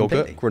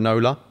 Yogurt, Completely.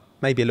 Granola,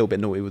 maybe a little bit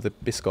naughty with the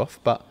Biscoff,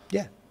 but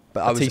yeah.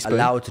 But I was teaspoon.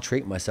 allowed to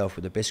treat myself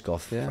with a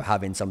Biscoff for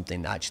having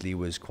something that actually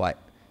was quite,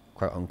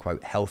 quote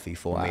unquote, healthy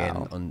for me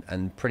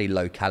and pretty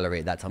low calorie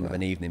at that time of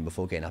an evening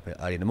before getting up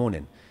early in the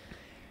morning.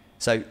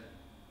 So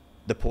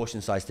the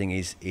portion size thing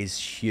is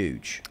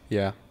huge.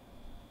 Yeah.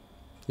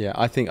 Yeah,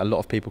 I think a lot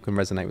of people can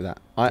resonate with that.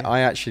 I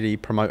actually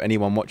promote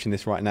anyone watching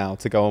this right now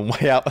to go and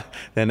weigh out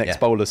their next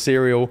bowl of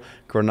cereal,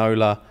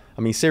 granola.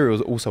 I mean, cereal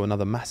is also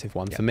another massive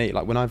one for me.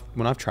 Like when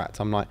I've tracked,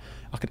 I'm like,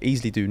 I could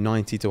easily do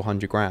 90 to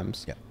 100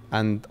 grams. Yeah.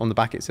 And on the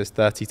back it says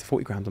 30 to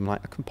 40 grams. I'm like,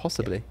 I can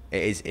possibly. Yeah.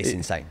 It's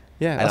insane.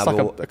 Yeah, and that's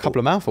like a couple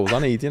of mouthfuls. I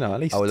need, at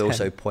least I will 10.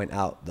 also point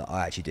out that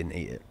I actually didn't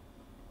eat it.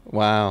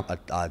 Wow.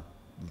 I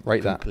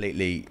rate that.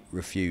 Completely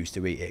refused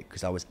to eat it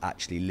because I was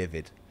actually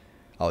livid.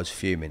 I was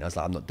fuming. I was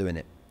like, I'm not doing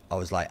it. I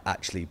was like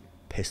actually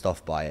pissed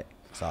off by it.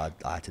 So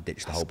I had to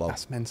ditch the whole bowl.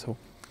 That's mental.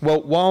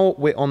 Well, while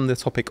we're on the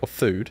topic of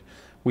food,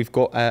 we've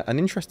got an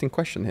interesting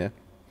question here.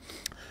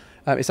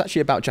 It's actually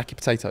about jacket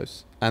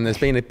potatoes. And there's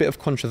been a bit of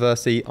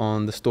controversy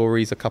on the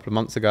stories a couple of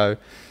months ago.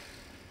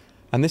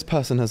 And this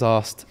person has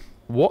asked,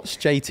 what's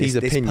JT's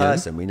opinion? This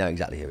person, we know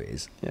exactly who it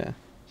is. Yeah.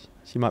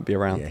 She might be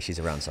around. Yeah, she's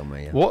around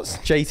somewhere, yeah. What's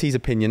JT's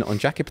opinion on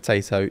jacket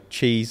potato,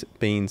 cheese,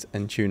 beans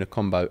and tuna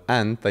combo?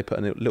 And they put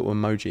a little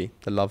emoji,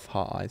 the love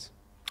heart eyes.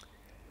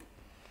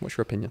 What's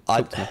your opinion?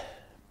 I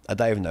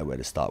don't even know where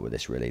to start with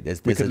this, really. There's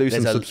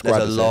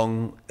subscribers.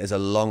 There's a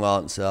long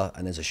answer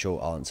and there's a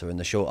short answer. And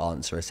the short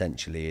answer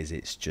essentially is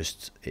it's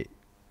just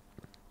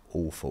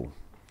awful.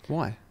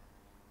 Why?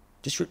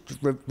 Just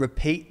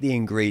repeat the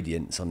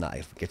ingredients on that.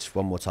 If it's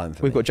one more time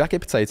for me. We've got jacket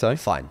potato.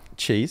 Fine.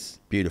 Cheese.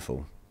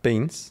 Beautiful.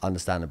 Beans.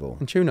 Understandable.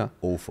 And tuna.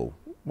 Awful.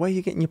 Where are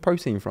you getting your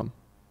protein from?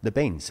 The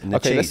beans and the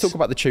cheese. Okay, let's talk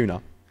about the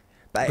tuna.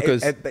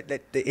 Because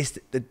it's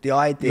the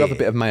idea. You have a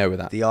bit of mayo with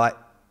that.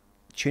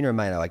 Tuna and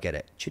mayo, I get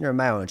it. Tuna and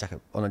mayo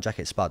on a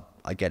jacket spud,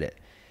 I get it.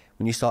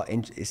 When you start,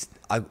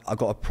 I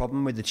got a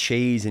problem with the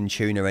cheese and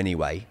tuna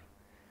anyway.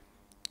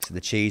 So the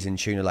cheese and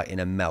tuna like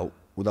in a melt.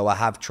 Although I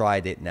have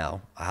tried it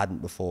now, I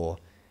hadn't before.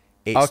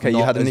 It's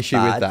you had an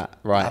issue with that,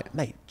 right?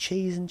 Mate,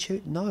 cheese and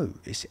tuna, no.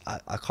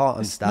 I can't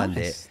understand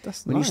it.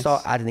 That's when nice. you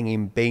start adding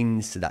in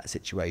beans to that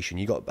situation,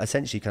 you got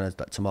essentially kind of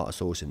like tomato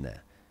sauce in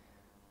there.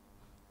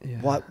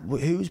 Yeah.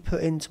 Who's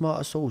putting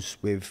tomato sauce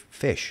with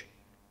fish,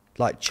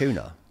 like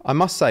tuna? I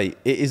must say,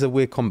 it is a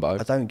weird combo.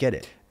 I don't get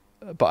it.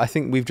 But I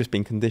think we've just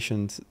been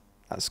conditioned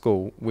at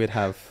school. We'd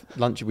have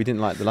lunch. We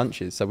didn't like the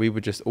lunches, so we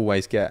would just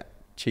always get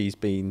cheese,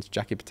 beans,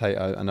 jacket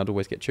potato, and I'd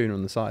always get tuna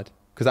on the side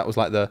because that was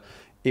like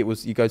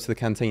you go to the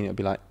canteen, it'd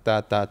be like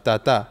da da da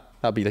da.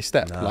 That'd be the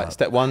step. No, like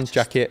step 1,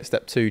 jacket.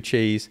 Step 2,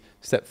 cheese.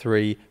 Step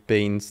 3,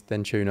 beans.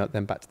 Then tuna.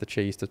 Then back to the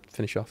cheese to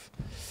finish off.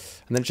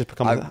 And then it just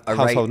becomes a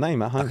household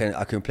name at home.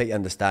 I completely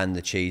understand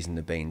the cheese and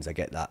the beans. I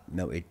get that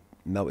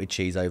melted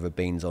cheese over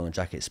beans on a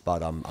jacket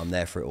spud. I'm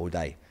there for it all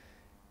day.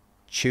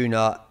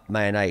 Tuna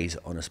mayonnaise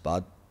on a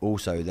spud,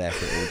 also there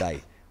for it all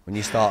day. When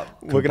you start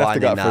we're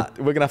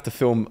gonna have to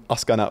film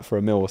us going out for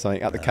a meal or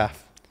something at the cafe.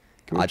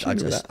 I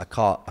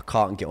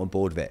can't get on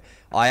board with it.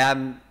 I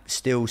am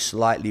still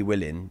slightly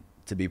willing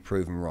to be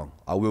proven wrong.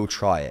 I will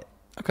try it.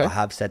 Okay, I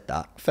have said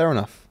that. Fair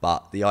enough.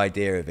 But the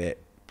idea of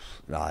it,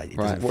 it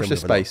doesn't watch fill this me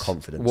with a lot of space.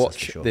 confidence.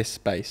 Watch this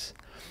space.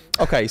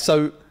 Okay,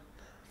 so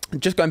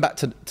just going back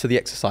to the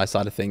exercise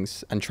side of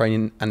things and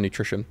training and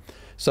nutrition.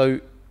 So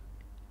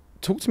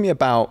talk to me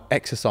about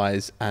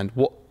exercise and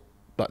what,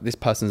 like this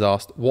person's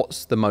asked,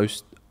 what's the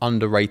most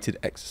underrated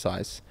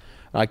exercise?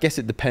 And I guess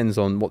it depends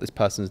on what this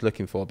person's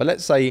looking for. But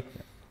let's say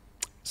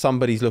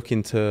somebody's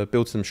looking to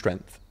build some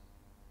strength.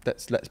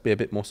 Let's be a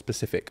bit more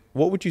specific.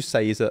 What would you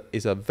say is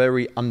a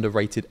very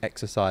underrated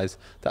exercise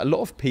that a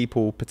lot of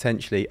people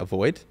potentially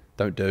avoid,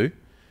 don't do,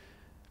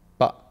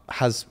 but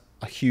has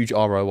a huge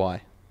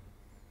ROI?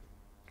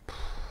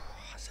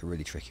 That's a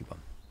really tricky one.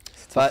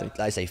 But like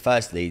I say,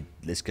 firstly,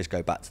 let's just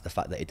go back to the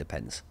fact that it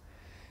depends.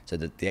 So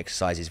the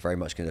exercise is very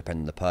much going to depend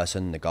on the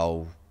person, the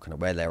goal, kind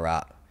of where they're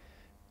at.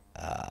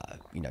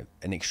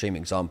 An extreme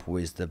example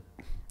is the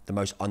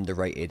most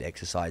underrated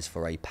exercise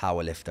for a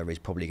power lifter is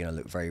probably going to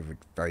look very,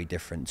 very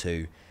different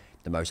to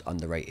the most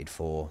underrated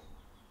for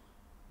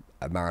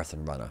a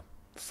marathon runner,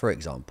 for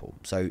example.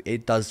 So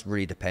it does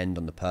really depend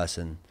on the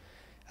person,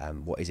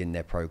 what is in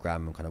their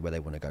program and kind of where they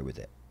want to go with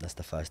it. That's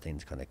the first thing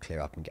to kind of clear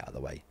up and get out of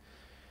the way.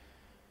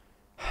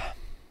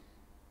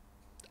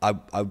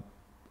 I'm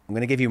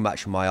going to give you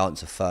much of my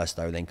answer first,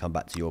 though, then come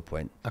back to your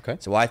point. Okay.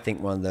 So I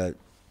think one of the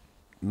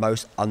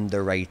most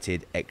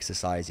underrated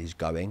exercises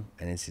going,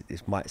 and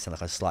this might sound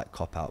like a slight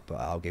cop-out, but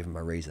I'll give them my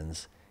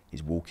reasons,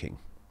 is walking.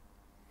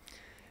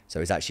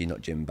 So it's actually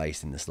not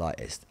gym-based in the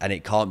slightest. And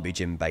it can't be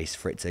gym-based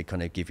for it to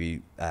kind of give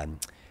you,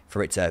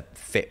 for it to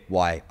fit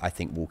why I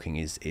think walking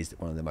is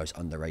one of the most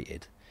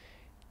underrated.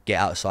 Get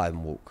outside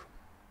and walk.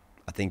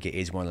 I think it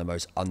is one of the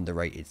most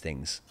underrated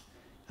things.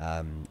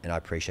 And I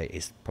appreciate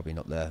it's probably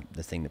not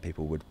the thing that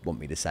people would want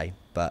me to say,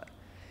 but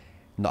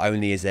not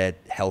only is there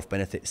health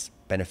benefits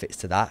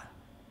to that,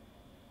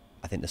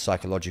 I think the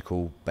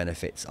psychological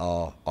benefits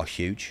are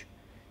huge.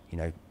 You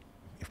know,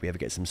 if we ever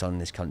get some sun in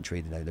this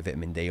country, you know, the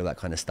vitamin D, all that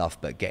kind of stuff,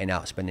 but getting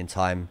out, spending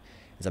time,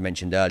 as I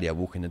mentioned earlier,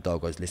 walking the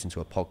dog or listening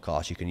to a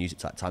podcast, you can use it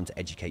that time to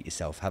educate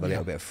yourself, have a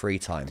little bit of free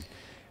time.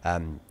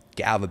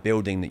 Get out of a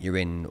building that you're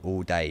in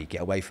all day,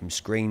 get away from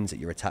screens that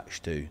you're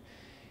attached to.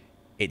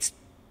 It's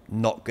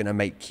not going to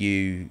make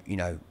you,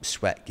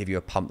 sweat, give you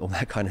a pump, all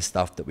that kind of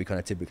stuff that we kind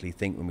of typically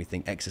think when we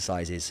think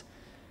exercises.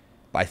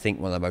 But I think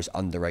one of the most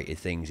underrated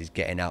things is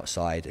getting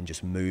outside and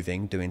just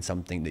moving, doing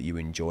something that you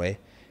enjoy.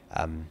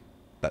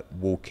 But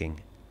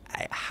walking,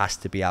 it has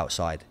to be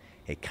outside.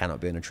 It cannot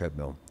be on a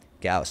treadmill.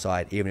 Get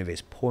outside, even if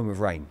it's pouring with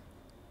rain.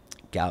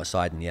 Get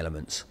outside in the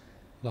elements.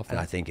 Love that. And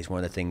I think it's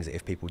one of the things that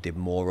if people did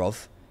more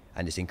of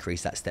and just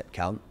increase that step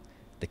count,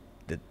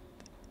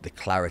 the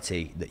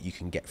clarity that you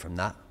can get from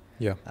that,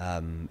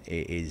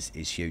 it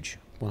is huge.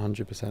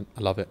 100%.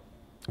 I love it.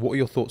 What are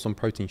your thoughts on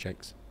protein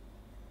shakes?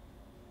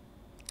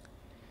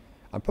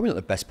 I'm probably not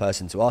the best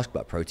person to ask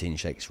about protein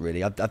shakes,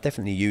 really. I've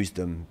definitely used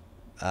them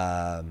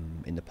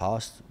in the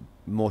past,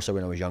 more so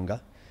when I was younger,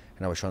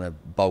 and I was trying to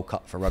bulk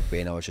up for rugby,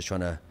 and I was just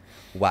trying to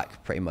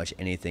whack pretty much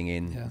anything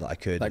in that I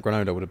could. That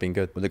granola would have been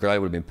good. Well, the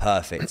granola would have been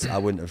perfect. I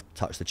wouldn't have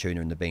touched the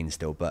tuna and the beans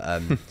still, but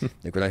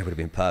the granola would have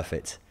been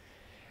perfect.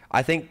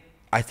 I think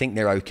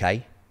they're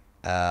okay.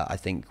 I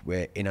think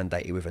we're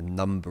inundated with a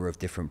number of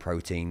different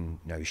protein,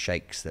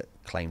 shakes that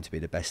claim to be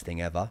the best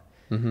thing ever.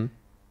 Mm-hmm.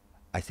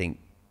 I think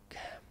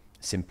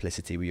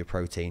simplicity with your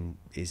protein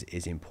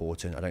is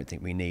important. I don't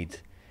think we need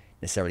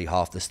necessarily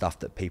half the stuff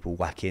that people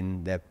whack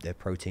in their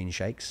protein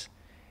shakes.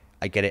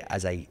 I get it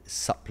as a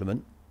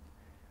supplement.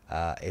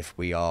 If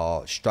we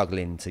are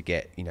struggling to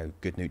get,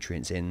 good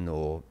nutrients in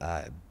or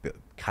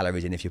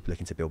calories in, if you're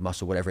looking to build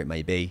muscle, whatever it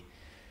may be,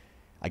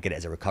 I get it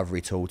as a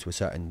recovery tool to a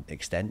certain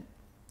extent.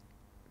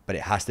 But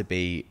it has to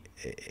be,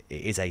 it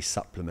is a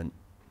supplement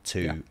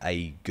to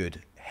a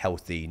good,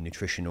 healthy,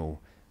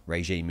 nutritional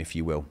regime, if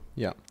you will.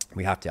 Yeah.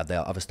 We have to have the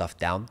other stuff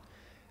down.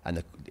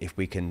 And if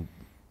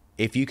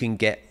you can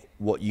get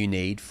what you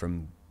need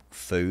from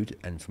food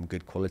and from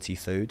good quality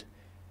food,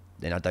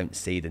 then I don't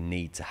see the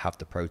need to have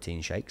the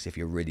protein shakes. If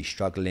you're really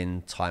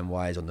struggling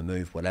time-wise, on the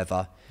move,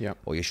 whatever,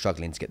 or you're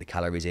struggling to get the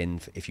calories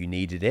in if you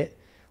needed it,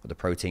 or the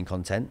protein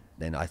content,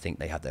 then I think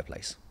they have their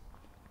place.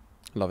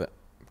 Love it.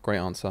 Great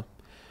answer.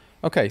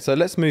 Okay, so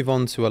let's move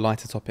on to a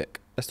lighter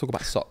topic. Let's talk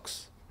about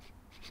socks.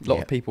 A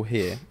lot of people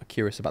here are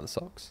curious about the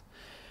socks.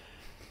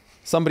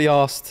 Somebody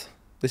asked,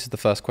 this is the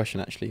first question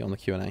actually on the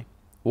Q&A,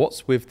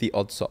 what's with the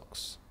odd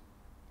socks?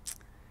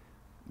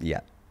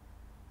 Yeah.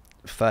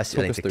 First,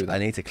 I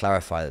need to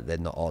clarify that they're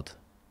not odd.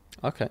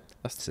 Okay.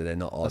 So they're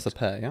not odd. That's a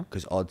pair, yeah?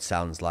 Because odd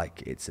sounds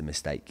like it's a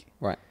mistake.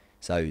 Right.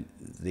 So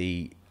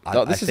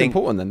this is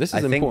important then. This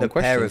is an important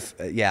question.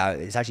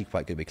 It's actually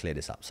quite good we clear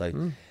this up.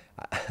 So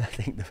I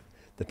think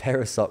the pair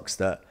of socks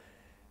that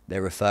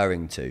they're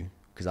referring to,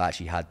 because I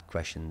actually had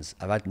questions.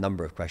 I've had a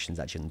number of questions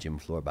actually on the gym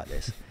floor about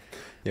this.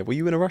 Yeah, were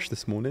you in a rush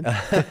this morning?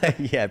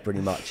 Yeah,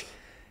 pretty much.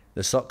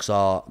 The socks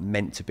are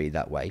meant to be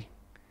that way.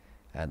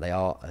 And they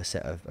are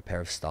a pair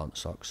of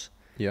Stance socks.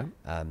 Yeah.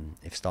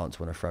 If Stance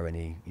want to throw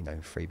any,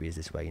 freebies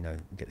this way,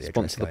 get the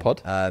sponsor the going.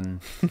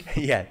 pod.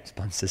 Yeah,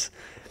 sponsors.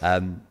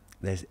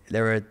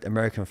 They're an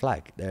American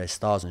flag. They're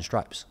stars and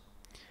stripes.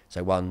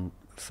 So one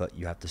foot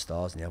you have the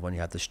stars, and the other one you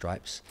have the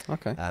stripes.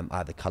 Okay. I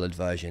have the coloured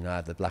version. I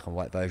have the black and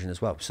white version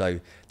as well. So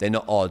they're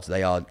not odd.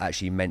 They are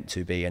actually meant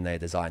to be, and they're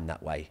designed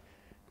that way.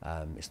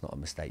 It's not a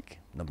mistake.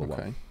 Number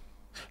one.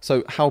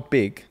 So how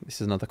big? This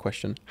is another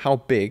question. How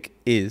big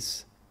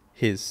is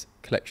his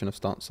collection of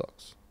Stance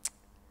socks?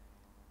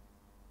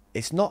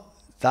 It's not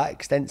that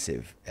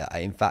extensive.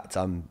 In fact,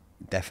 I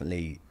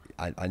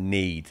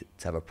need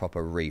to have a proper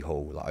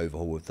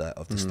overhaul of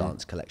the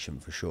Stance collection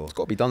for sure. It's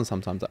got to be done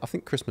sometimes. I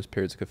think Christmas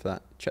periods are good for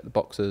that. Check the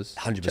boxers,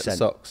 100%. check the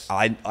socks.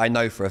 I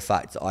know for a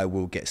fact I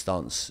will get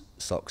Stance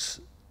socks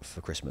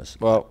for Christmas.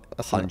 Well,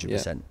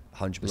 100%.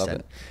 100%. Love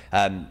it.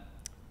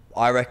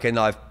 I reckon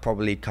I've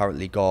probably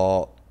currently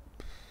got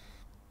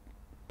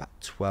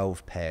about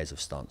 12 pairs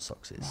of stance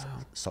socks,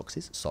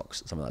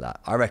 something like that.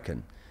 I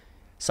reckon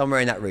somewhere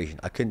in that region.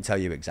 I couldn't tell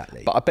you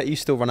exactly. But I bet you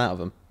still run out of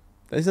them.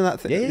 Isn't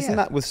that isn't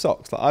that with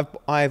socks? Like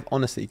I've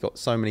honestly got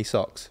so many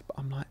socks, but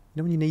I'm like,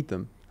 you know, when you need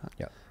them,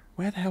 like,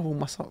 where the hell are all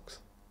my socks?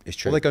 It's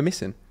true. Or they go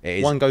missing. It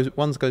is.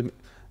 One's goes.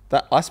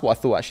 That's what I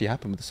thought actually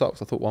happened with the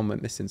socks. I thought one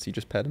went missing, so you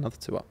just paired another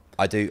two up.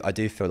 I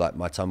do feel like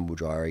my tumble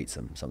dryer eats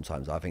them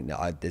sometimes. I think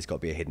that there's got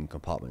to be a hidden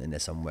compartment in there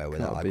somewhere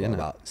where I've got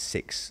about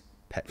 6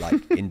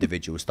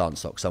 individual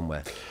stance socks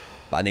somewhere.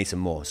 But I need some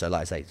more. So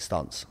like I say,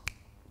 stance,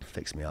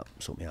 fix me up,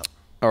 sort me out.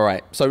 All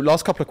right. So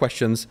last couple of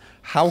questions.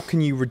 How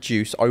can you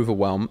reduce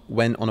overwhelm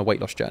when on a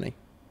weight loss journey?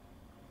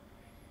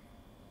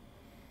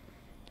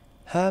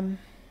 I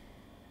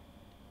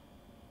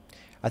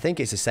think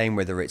it's the same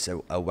whether it's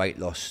a weight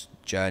loss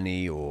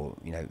journey or,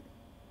 you know,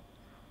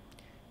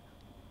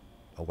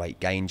 a weight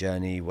gain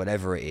journey,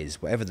 whatever it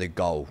is, whatever the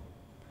goal.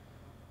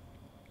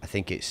 I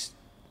think it's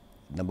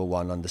number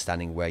one,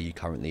 understanding where you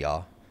currently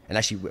are. And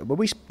actually,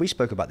 we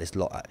spoke about this a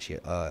lot actually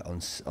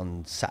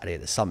on Saturday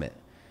at the summit.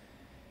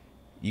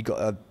 You got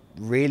to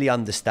really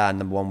understand,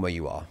 number one, where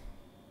you are.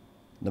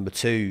 Number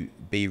two,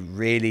 be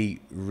really,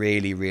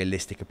 really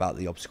realistic about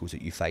the obstacles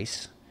that you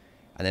face.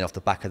 And then off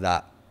the back of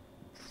that,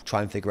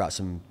 try and figure out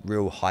some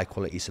real high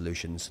quality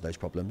solutions to those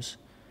problems.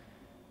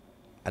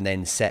 And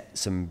then set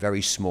some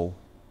very small,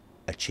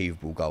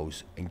 achievable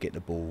goals and get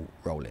the ball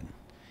rolling.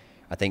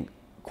 I think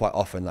quite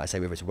often, like I say,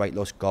 whether it's a weight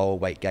loss goal,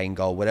 weight gain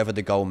goal, whatever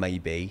the goal may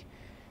be,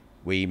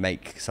 we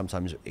make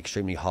sometimes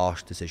extremely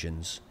harsh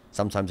decisions.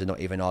 Sometimes they're not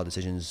even our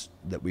decisions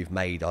that we've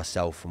made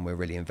ourselves and we're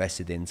really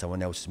invested in.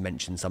 Someone else has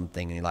mentioned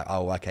something and you're like,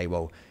 oh, okay,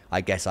 well,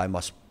 I guess I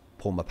must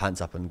pull my pants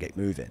up and get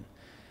moving.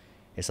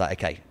 It's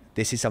like, okay,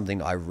 this is something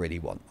that I really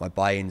want. My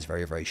buy-in's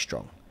very, very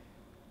strong.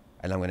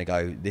 And I'm going to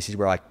go, this is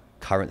where I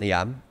currently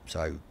am.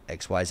 So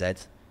X, Y, Z.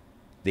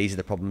 These are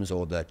the problems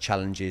or the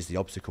challenges, the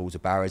obstacles, the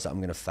barriers that I'm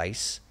going to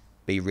face.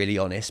 Be really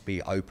honest,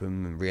 be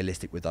open and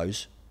realistic with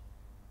those.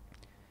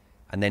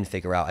 And then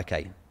figure out,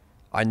 okay,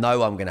 I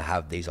know I'm going to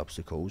have these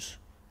obstacles.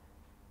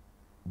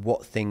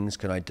 What things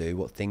can I do?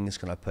 What things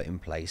can I put in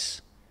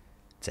place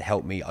to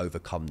help me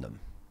overcome them?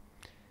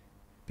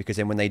 Because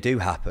then when they do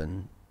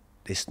happen,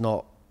 it's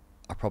not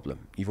a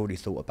problem. You've already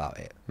thought about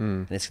it.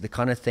 And it's the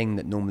kind of thing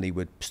that normally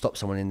would stop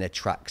someone in their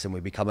tracks and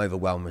would become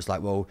overwhelmed. It's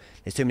like, well,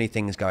 there's too many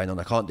things going on.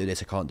 I can't do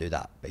this. I can't do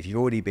that. But if you've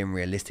already been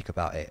realistic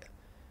about it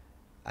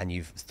and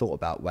you've thought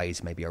about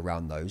ways maybe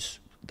around those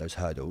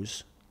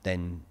hurdles,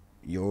 then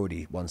you're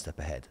already one step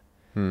ahead.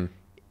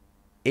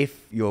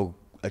 If your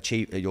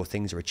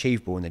things are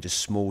achievable and they're just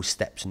small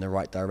steps in the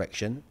right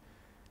direction,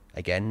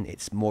 again,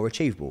 it's more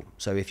achievable.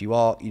 So if you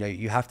are,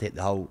 you have to hit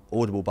the whole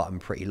audible button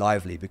pretty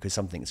lively because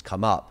something's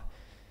come up.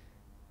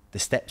 The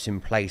steps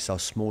in place are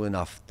small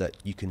enough that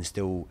you can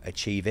still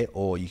achieve it,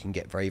 or you can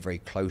get very, very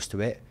close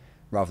to it,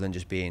 rather than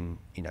just being,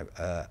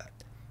 a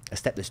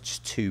step that's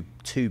just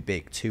too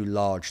big, too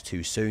large,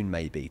 too soon,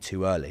 maybe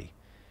too early.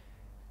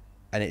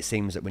 And it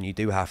seems that when you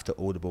do have to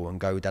audible and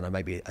go down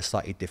maybe a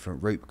slightly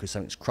different route because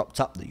something's cropped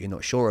up that you're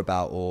not sure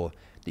about or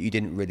that you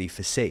didn't really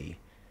foresee,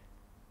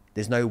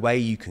 there's no way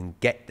you can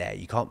get there.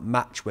 You can't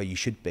match where you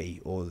should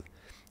be or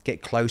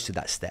get close to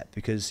that step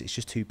because it's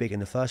just too big in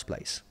the first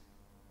place.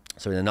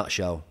 So in a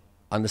nutshell,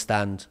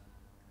 understand.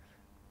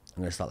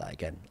 I'm going to start that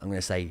again. I'm going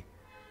to say,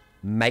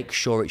 make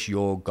sure it's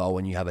your goal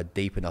and you have a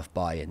deep enough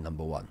buy-in,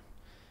 number one.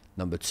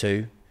 Number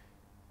two,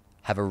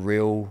 have a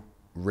real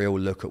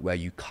look at where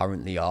you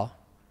currently are.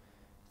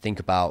 Think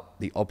about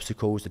the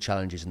obstacles, the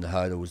challenges and the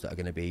hurdles that are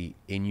going to be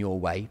in your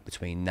way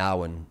between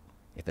now and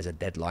if there's a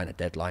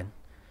deadline.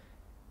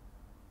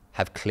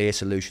 Have clear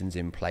solutions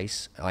in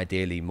place,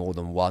 ideally more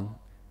than one,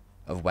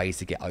 of ways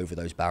to get over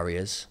those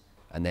barriers.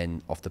 And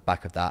then off the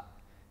back of that,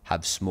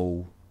 have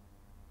small,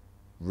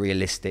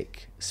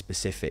 realistic,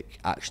 specific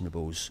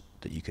actionables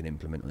that you can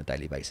implement on a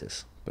daily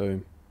basis.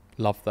 Boom.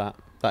 Love that.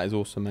 That is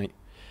awesome, mate.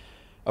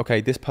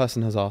 Okay, this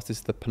person has asked, this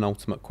is the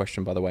penultimate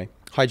question, by the way.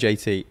 Hi,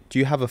 JT. Do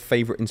you have a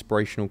favorite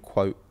inspirational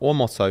quote or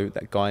motto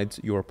that guides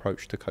your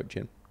approach to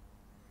coaching?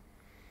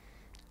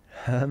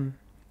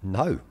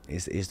 No,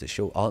 is the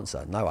short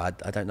answer. No, I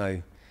don't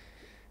know.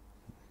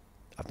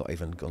 I've not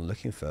even gone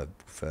looking for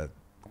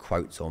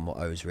quotes or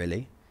mottos,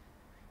 really.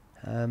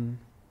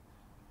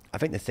 I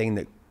think the thing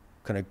that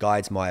kind of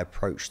guides my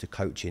approach to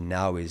coaching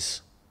now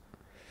is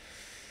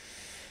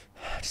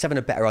just having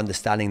a better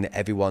understanding that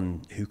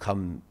everyone who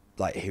comes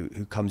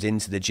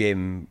into the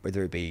gym,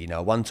 whether it be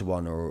a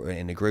one-to-one or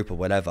in a group or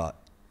whatever,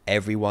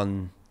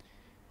 everyone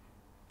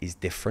is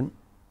different,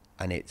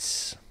 and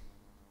it's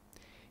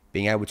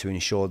being able to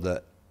ensure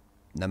that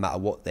no matter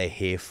what they're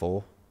here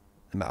for,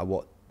 no matter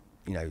what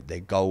their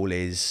goal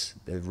is,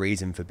 the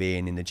reason for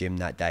being in the gym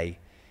that day,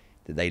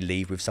 that they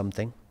leave with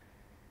something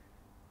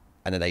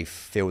and that they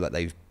feel that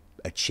they've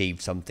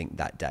achieved something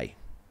that day.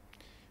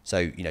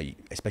 So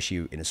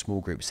especially in a small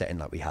group setting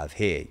like we have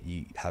here,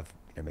 you have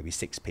maybe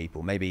 6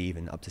 people, maybe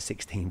even up to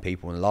 16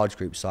 people on a large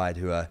group side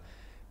who are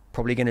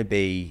probably going to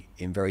be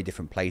in very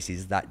different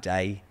places that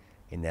day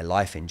in their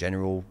life in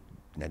general.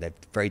 They have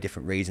very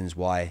different reasons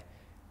why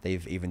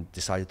they've even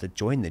decided to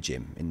join the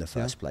gym in the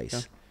first place.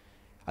 Yeah.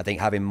 I think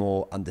having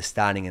more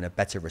understanding and a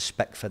better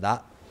respect for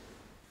that,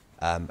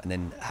 and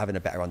then having a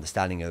better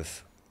understanding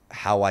of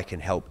how I can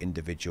help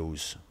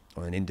individuals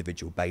on an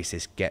individual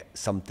basis get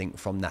something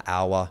from that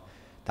hour,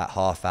 that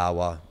half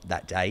hour,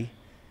 that day.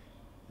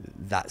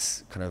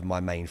 That's kind of my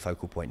main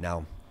focal point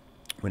now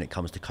when it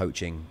comes to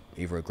coaching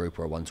either a group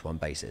or a one-to-one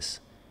basis.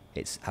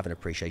 It's having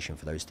appreciation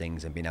for those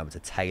things and being able to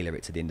tailor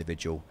it to the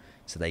individual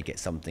so they get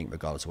something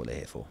regardless of what they're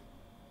here for.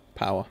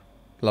 Power.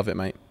 Love it,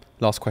 mate.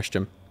 Last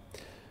question.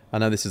 I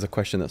know this is a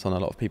question that's on a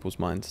lot of people's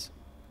minds.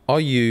 Are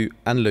you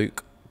and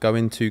Luke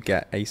going to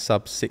get a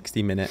sub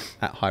 60 minute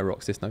at High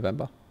Rocks this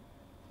November?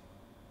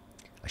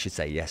 I should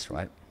say yes,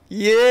 right?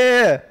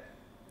 Yeah.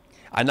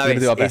 I know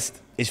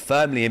it's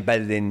firmly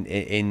embedded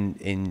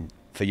in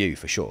for you,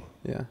 for sure.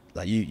 Yeah.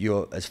 Like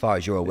you're as far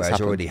as you're aware,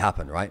 it's already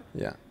happened, right?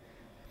 Yeah.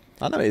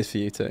 I know it is for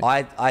you too.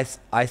 I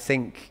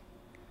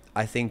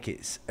think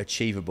it's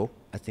achievable.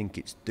 I think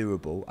it's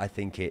doable. I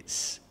think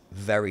it's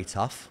very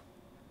tough.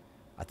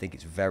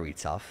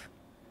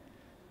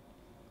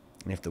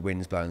 And if the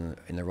wind's blowing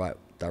in the right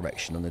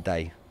direction on the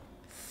day,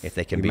 if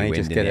there can be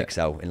wind in the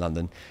XL in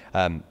London,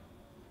 but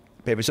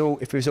if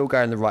it was all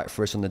going right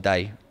for us on the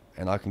day,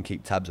 and I can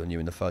keep tabs on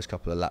you in the first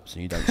couple of laps,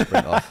 and you don't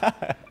sprint off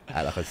at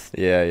like a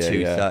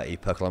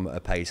 2:30 per kilometre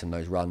pace on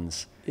those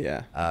runs.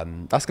 Yeah,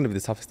 that's going to be the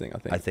toughest thing.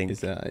 I think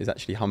is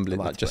actually humbling.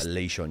 Like just put a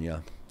leash on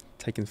you,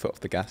 taking the foot off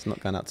the gas, not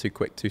going out too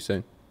quick, too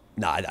soon.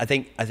 No, I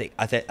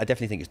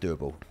definitely think it's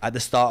doable. At the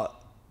start,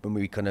 when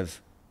we kind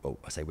of, well,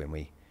 I say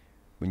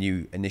when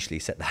you initially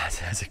set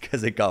that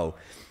as a goal,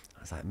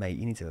 I was like, mate,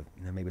 you need to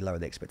maybe lower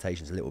the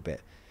expectations a little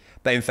bit.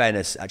 But in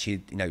fairness,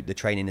 actually, the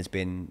training has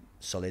been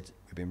solid.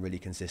 We've been really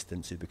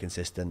consistent, super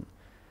consistent.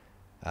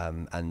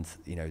 And,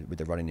 with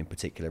the running in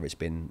particular, it's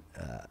been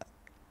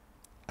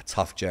a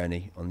tough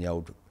journey on the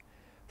old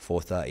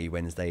 4:30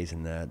 Wednesdays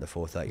and the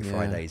 4:30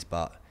 Fridays.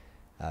 But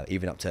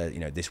even up to,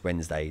 this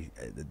Wednesday,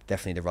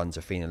 definitely the runs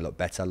are feeling a lot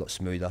better, a lot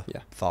smoother,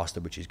 faster,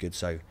 which is good.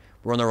 So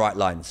we're on the right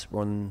lines.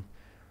 We're on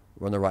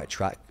the right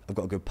track. I've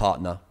got a good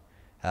partner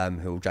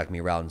who will drag me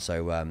around.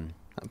 So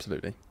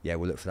absolutely. Yeah,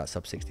 we'll look for that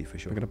sub 60 for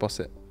sure. We're going to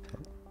boss it.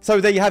 So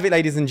there you have it,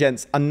 ladies and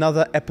gents.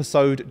 Another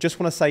episode.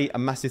 Just want to say a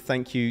massive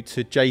thank you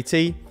to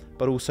JT,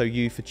 but also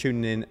you for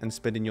tuning in and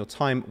spending your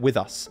time with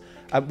us.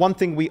 One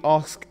thing we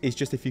ask is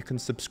just if you can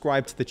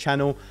subscribe to the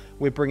channel.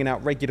 We're bringing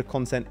out regular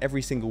content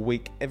every single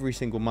week, every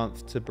single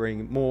month to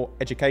bring more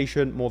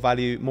education, more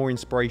value, more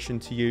inspiration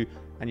to you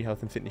and your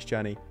health and fitness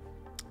journey.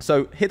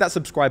 So hit that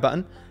subscribe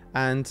button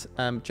and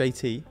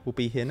JT will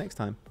be here next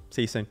time.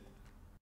 See you soon.